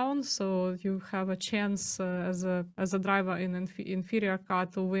slows down. So you have a chance as a driver in inferior car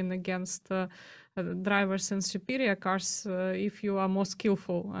to win against drivers in superior cars if you are more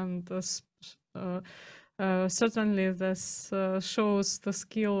skillful. And certainly this shows the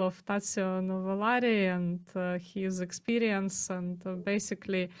skill of Tazio Nuvolari and his experience. And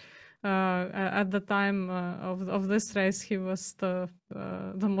basically, at the time of this race, he was the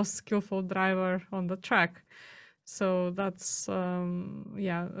most skillful driver on the track. So that's and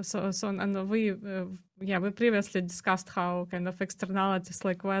we previously discussed how kind of externalities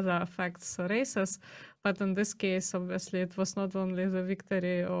like weather affects races, but in this case obviously it was not only the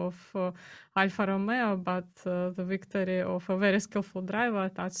victory of Alfa Romeo but the victory of a very skillful driver,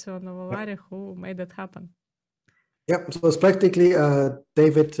 Tazio Nuvolari, who made it happen. Yeah, so it's practically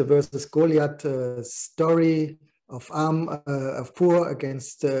David versus Goliath story of poor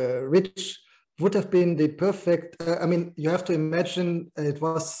against rich. Would have been the perfect, I mean, you have to imagine it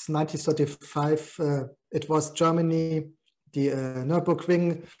was 1935, it was Germany, the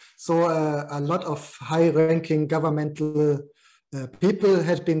Nürburgring, so a lot of high-ranking governmental people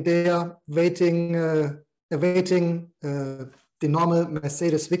had been there awaiting the normal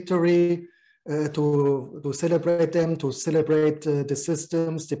Mercedes victory, to celebrate them, to celebrate the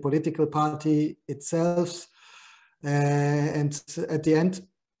systems, the political party itself. And at the end,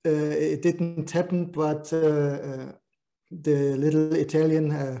 it didn't happen, but the little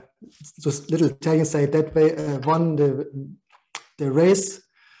Italian, just little Italians say it that way, won the race.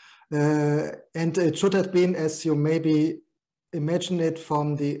 And it should have been, as you maybe imagine it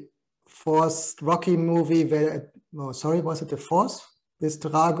from the fourth Rocky movie, was it the fourth? With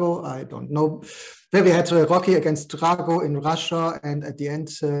Drago, I don't know, where we had Rocky against Drago in Russia, and at the end,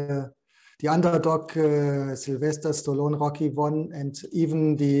 the underdog Sylvester Stallone, Rocky won, and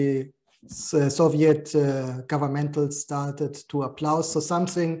even the Soviet governmental started to applaud. So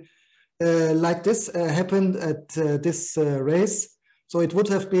something like this happened at this race. So it would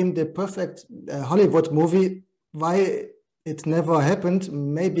have been the perfect Hollywood movie. Why it never happened?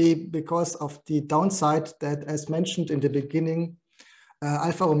 Maybe because of the downside that, as mentioned in the beginning,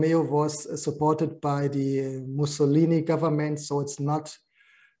 Alfa Romeo was supported by the Mussolini government, so it's not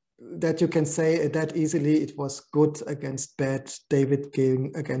that you can say that easily it was good against bad, David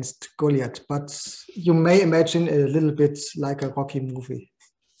going against Goliath. But you may imagine a little bit like a Rocky movie.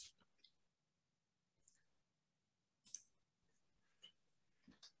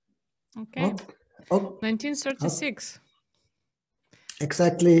 Okay. 1936.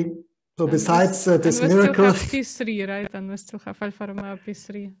 Exactly. So and besides this miracle, we still have P3, right? And we still have Alfa Romeo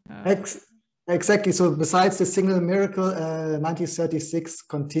P3. Exactly. So besides the single miracle, 1936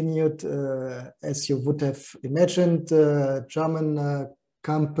 continued as you would have imagined. German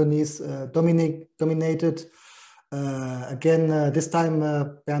companies dominated. Again, this time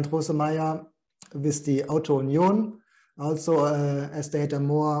Bernd Rosemeyer with the Auto Union. Also, as they had a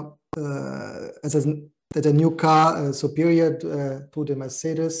more that a new car superior to the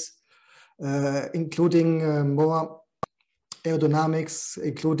Mercedes. Including more aerodynamics,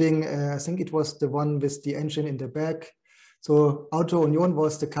 including, I think it was the one with the engine in the back. So Auto Union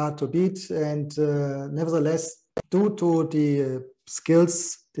was the car to beat, and nevertheless, due to the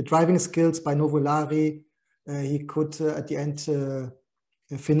skills, the driving skills by Nuvolari, he could at the end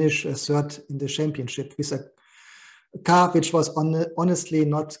finish third in the championship with a car which was honestly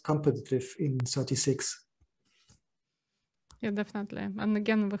not competitive in 36. Yeah, definitely. And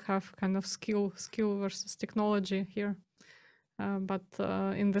again, we have kind of skill versus technology here. But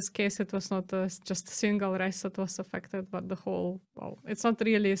in this case, it was not just a single race that was affected, but the whole, well, it's not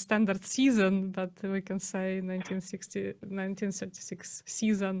really a standard season, but we can say 1936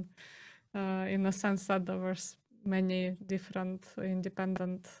 season in the sense that there were many different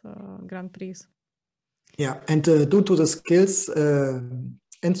independent Grand Prix. Yeah, and due to the skills,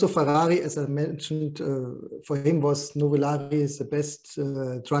 Enzo Ferrari, as I mentioned, for him was Nuvolari the best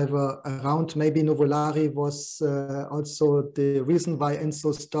driver around. Maybe Nuvolari was also the reason why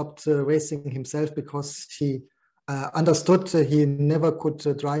Enzo stopped racing himself, because he understood he never could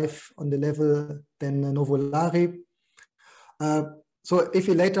drive on the level than Nuvolari. So if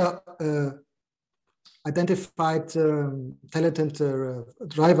he later identified talented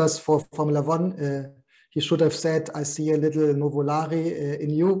drivers for Formula One, he should have said, I see a little Nuvolari in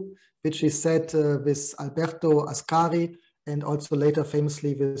you, which he said with Alberto Ascari, and also later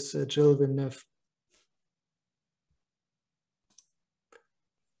famously with Gilles Villeneuve.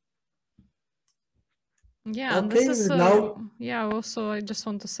 Yeah, and Okay, this is now. yeah. Also, I just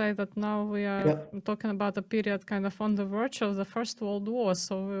want to say that now we are talking about a period kind of on the verge of the First World War,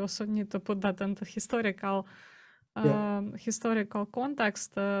 so we also need to put that into historical historical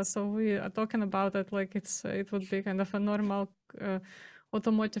context. So we are talking about it like it would be kind of a normal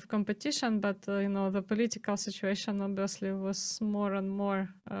automotive competition, but you know, the political situation obviously was more and more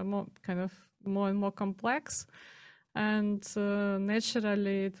more and more complex. And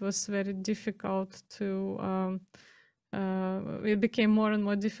naturally, it was very difficult to. It became more and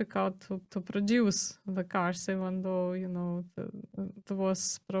more difficult to produce the cars, even though you know there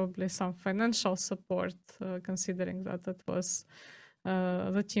was probably some financial support, considering that it was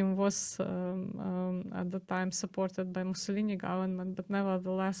the team was at the time supported by Mussolini government, but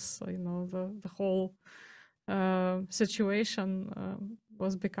nevertheless, you know, the whole situation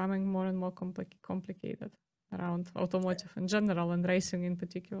was becoming more and more complicated around automotive in general and racing in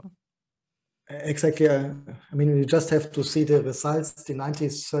particular. Exactly. I mean, you just have to see the results. The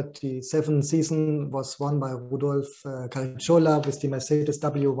 1937 season was won by Rudolf Caracciola with the Mercedes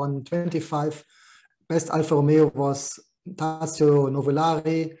W125. Best Alfa Romeo was Tazio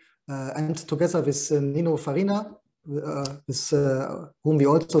Novellari, and together with Nino Farina, with whom we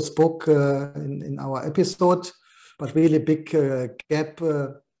also spoke in our episode, but really big gap.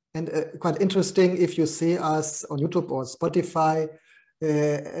 And quite interesting if you see us on YouTube or Spotify.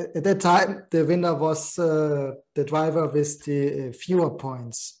 At that time, the winner was the driver with the fewer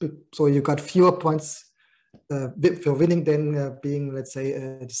points. So you got fewer points for winning than being, let's say,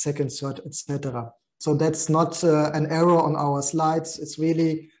 the second, third, etc. So that's not an error on our slides. It's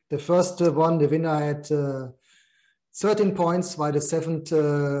really the first one. The winner had 13 points, while on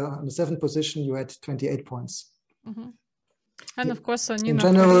the seventh position you had 28 points. Mm-hmm. And of course, Nina in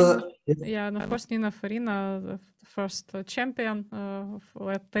general, Farina, and of course Nina Farina, the first champion,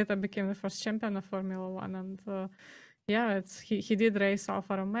 later became the first champion of Formula One, and yeah, he did race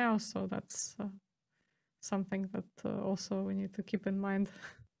Alfa Romeo, so that's something that also we need to keep in mind.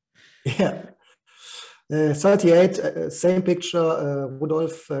 Yeah. 38, same picture,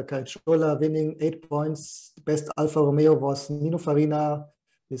 Rudolf Caracciola winning 8 points. The best Alfa Romeo was Nino Farina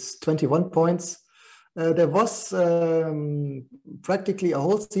with 21 points. There was practically a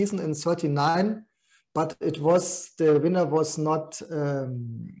whole season in 39, but the winner was not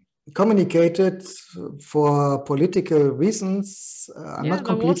communicated for political reasons. I'm not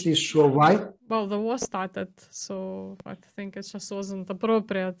completely sure why. Well, the war started, so I think it just wasn't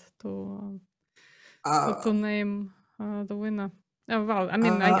appropriate to name the winner. Well, I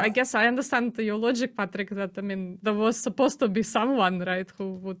mean, I guess I understand your logic, Patrick, that, I mean, there was supposed to be someone, right,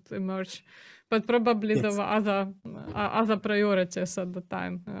 who would emerge, but probably there were other priorities at the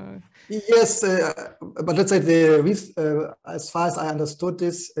time. Yes, but let's say as far as I understood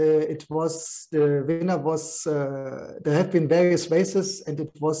this, it was the winner was there have been various races, and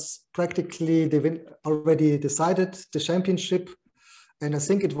it was practically already decided the championship, and I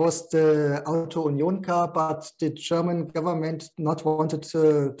think it was the Auto Union car, but the German government not wanted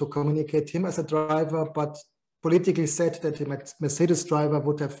to communicate him as a driver, but politically said that the Mercedes driver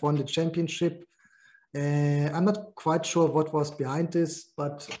would have won the championship. I'm not quite sure what was behind this,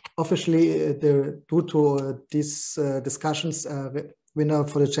 but officially, due to these discussions, winner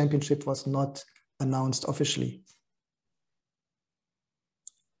for the championship was not announced officially.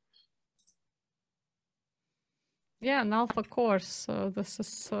 Yeah, an Alfa course. This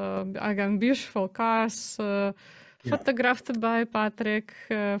is again beautiful cars photographed by Patrick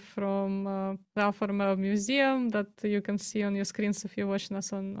from the Alfa Romeo Museum that you can see on your screens if you're watching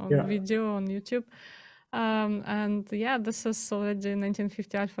us on video on YouTube. And yeah, this is already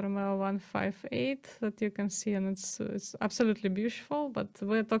 1950 Alfa Romeo 158 that you can see, and it's absolutely beautiful. But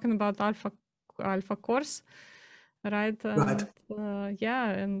we're talking about Alfa course, right? And, yeah,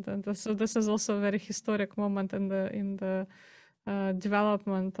 and so this is also a very historic moment in the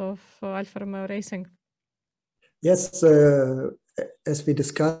development of Alfa Romeo racing. Yes, as we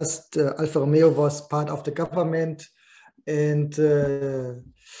discussed, Alfa Romeo was part of the government, and there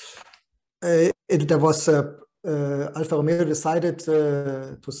was Alfa Romeo decided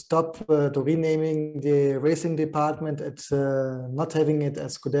to stop to renaming the racing department at not having it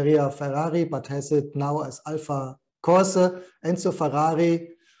as Scuderia Ferrari, but has it now as Alfa Corse. Enzo Ferrari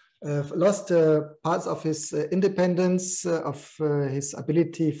lost parts of his independence, of his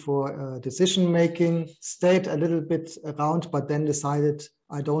ability for decision making, stayed a little bit around, but then decided,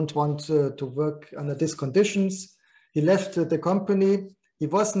 I don't want to work under these conditions. He left the company. He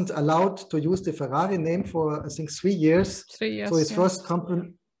wasn't allowed to use the Ferrari name for, I think, 3 years. 3 years. So his first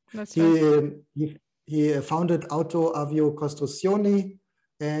company, That's he founded Auto Avio Costruzioni,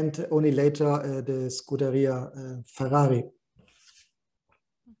 and only later the Scuderia Ferrari.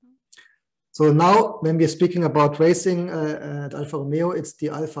 So now, when we're speaking about racing at Alfa Romeo, it's the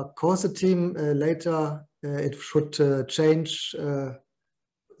Alfa Corse team. Later, it should change.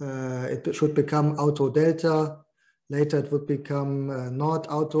 It should become Auto Delta. Later, it would become Nord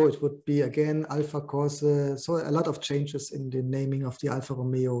Auto. It would be again Alfa Corse. So a lot of changes in the naming of the Alfa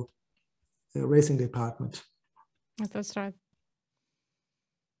Romeo racing department. That's right.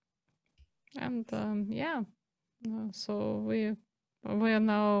 And yeah, so we are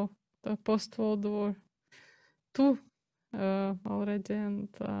now post World War II already, and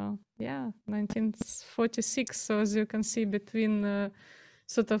yeah, 1946. So as you can see, between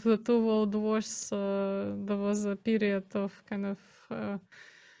sort of the two world wars, there was a period of kind of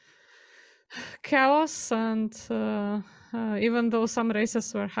chaos, and even though some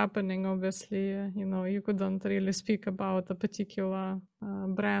races were happening, obviously, you know, you couldn't really speak about a particular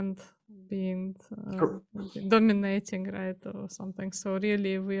brand being dominating, right, or something. So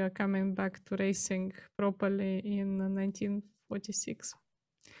really, we are coming back to racing properly in 1946.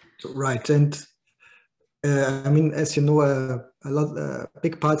 Right, and I mean, as you know, a lot,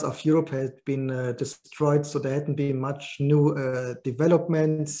 big parts of Europe had been destroyed, so there hadn't been much new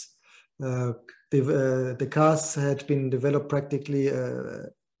developments. The cars had been developed practically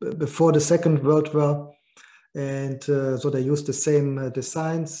before the Second World War, and so they used the same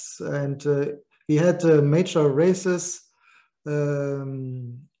designs. And we had major races,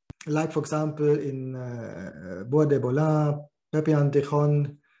 like, for example, in Bois-de-Boulogne,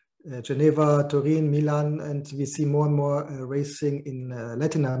 Perpignan-Dijon, Geneva, Turin, Milan, and we see more and more racing in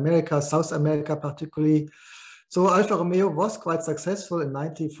Latin America, South America particularly. So Alfa Romeo was quite successful in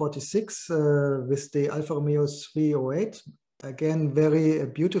 1946 with the Alfa Romeo 308. Again, very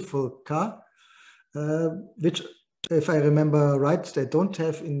beautiful car, which, if I remember right, they don't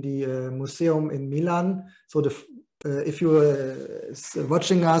have in the museum in Milan. So if you are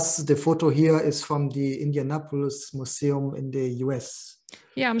watching us, the photo here is from the Indianapolis Museum in the US.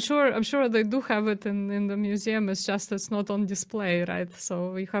 Yeah, I'm sure they do have it in the museum. It's just it's not on display, right?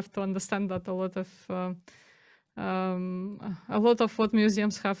 So we have to understand that a lot of what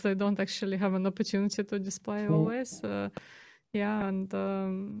museums have, they don't actually have an opportunity to display always. Yeah, and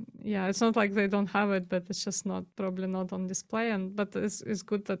yeah, it's not like they don't have it, but it's just probably not on display. But it's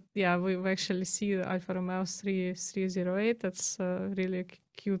good that we actually see the Alfa Romeo 308. It's a really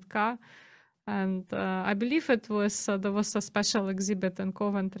cute car. And I believe it was there was a special exhibit in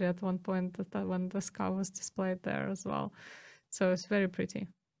Coventry at one point when this car was displayed there as well. So it's very pretty.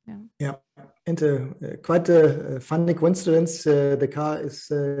 Yeah, and quite a funny coincidence. The car is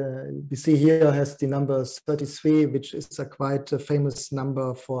we see here has the number 33, which is a quite famous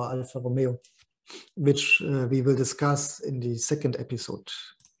number for Alfa Romeo, which we will discuss in the second episode.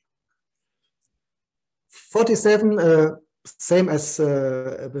 47, same as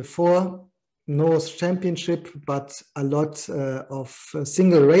before. No championship, but a lot of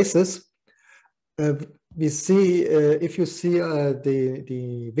single races. We see, if you see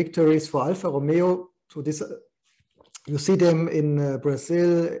the victories for Alfa Romeo, so this you see them in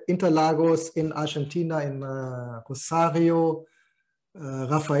Brazil, Interlagos, in Argentina, in Rosario,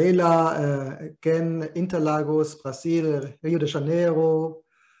 Rafaela, again, Interlagos, Brazil, Rio de Janeiro,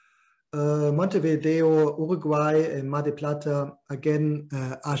 Montevideo, Uruguay, and Mar del Plata, again,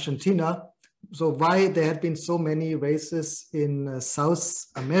 Argentina. So why there had been so many races in South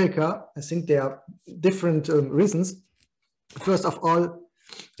America? I think there are different reasons. First of all,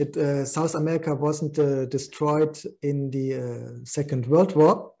 South America wasn't destroyed in the Second World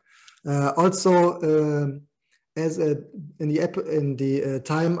War. Also, as in the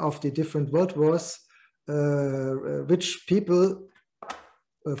time of the different world wars, rich people,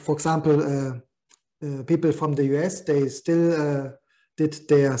 for example, people from the US, they still did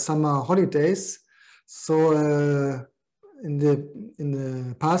their summer holidays. So in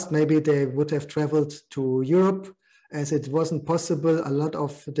the past, maybe they would have traveled to Europe. As it wasn't possible, a lot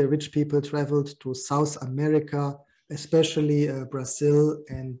of the rich people traveled to South America, especially Brazil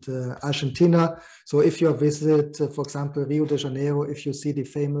and Argentina. So if you visit, for example, Rio de Janeiro, if you see the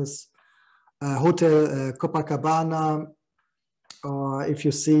famous Hotel Copacabana, or if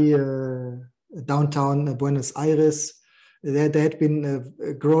you see downtown Buenos Aires, there had been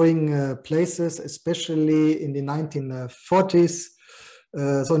growing places, especially in the 1940s.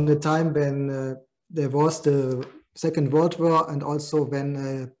 So in the time when there was the Second World War, and also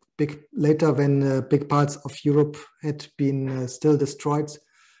when when big parts of Europe had been still destroyed,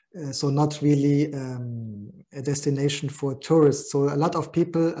 so not really a destination for tourists. So a lot of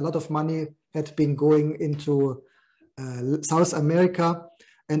people, a lot of money had been going into South America.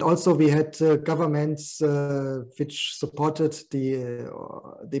 And also we had governments which supported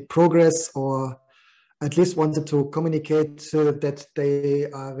the progress, or at least wanted to communicate that they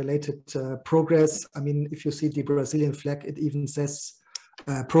are related progress. I mean, if you see the Brazilian flag, it even says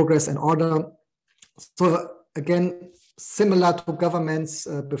progress and order. So again, similar to governments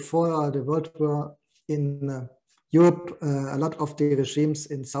before the World War in Europe, a lot of the regimes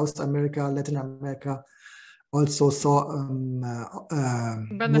in South America, Latin America, also saw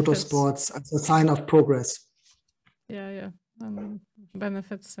motorsports as a sign of progress. Yeah.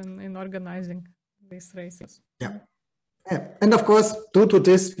 Benefits in organizing these races. Yeah. And of course, due to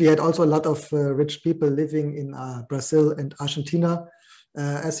this, we had also a lot of rich people living in Brazil and Argentina.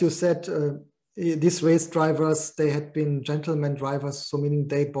 As you said, these race drivers, they had been gentleman drivers, so meaning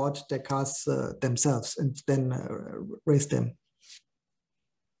they bought their cars themselves and then raced them.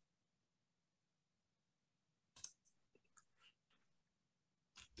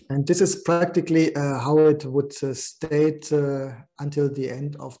 And this is practically how it would state until the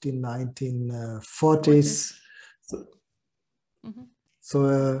end of the 1940s.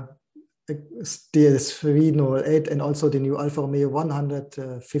 So the 308 and also the new Alfa Romeo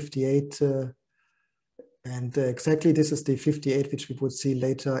 158. And exactly this is the 58, which we would see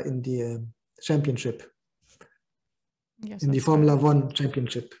later in the championship. Yes, in the Formula One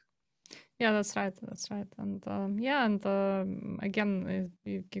championship. Yeah, that's right. And again,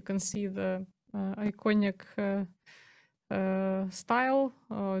 you can see the iconic style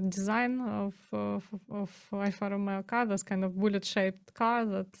or design of Alfa Romeo car, this kind of bullet-shaped car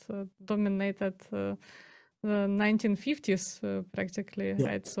that dominated the 1950s practically,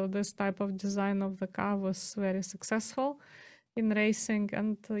 right? So this type of design of the car was very successful in racing,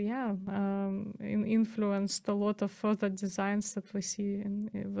 and influenced a lot of further designs that we see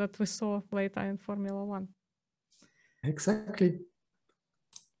that we saw later in Formula One. Exactly.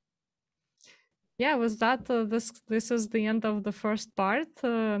 Yeah, with that, this is the end of the first part,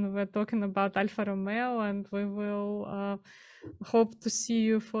 and we're talking about Alfa Romeo, and we will hope to see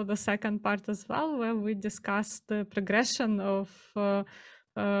you for the second part as well, where we discuss the progression of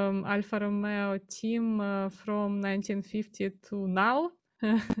Alfa Romeo team from 1950 to now.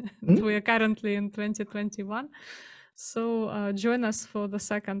 We are currently in 2021. So join us for the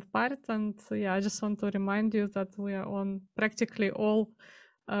second part. And I just want to remind you that we are on practically all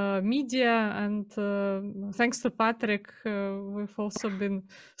media, and thanks to Patrick, we've also been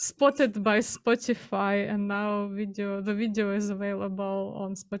spotted by Spotify, and now the video is available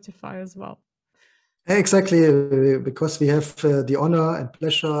on Spotify as well. Exactly, because we have the honor and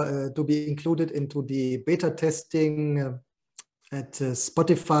pleasure to be included into the beta testing at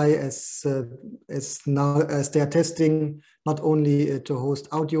Spotify as they are testing not only to host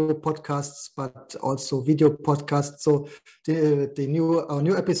audio podcasts but also video podcasts. So our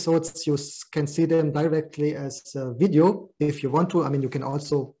new episodes, you can see them directly as video if you want to. I mean, you can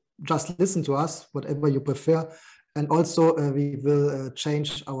also just listen to us, whatever you prefer. And also we will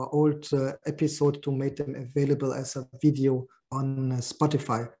change our old episode to make them available as a video on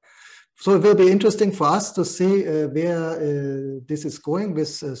Spotify. So it will be interesting for us to see where this is going with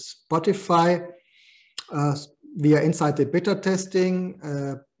Spotify. We are inside the beta testing,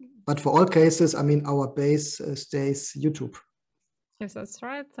 but for all cases, I mean, our base stays YouTube. Yes, that's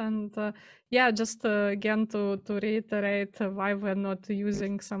right. And just again to reiterate why we're not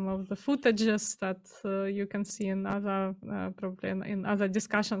using some of the footages that you can see in other probably in other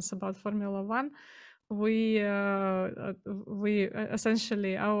discussions about Formula One. We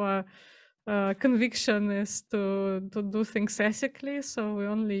essentially our conviction is to do things ethically, so we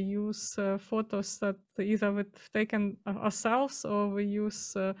only use photos that either we've taken ourselves, or we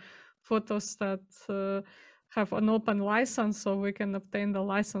use photos that have an open license, so we can obtain the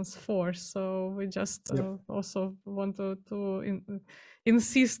license for. So we just also want to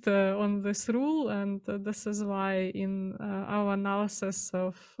insist on this rule, and this is why in our analysis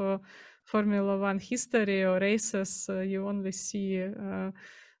of Formula One history or races, you only see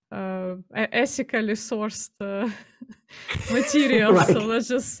ethically sourced material. Right. So let's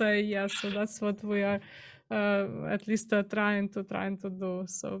just say, so that's what we are at least trying to do.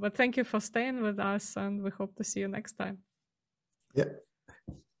 So, but thank you for staying with us, and we hope to see you next time. Yeah.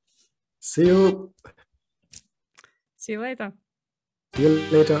 See you. See you later. See you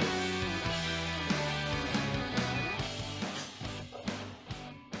later.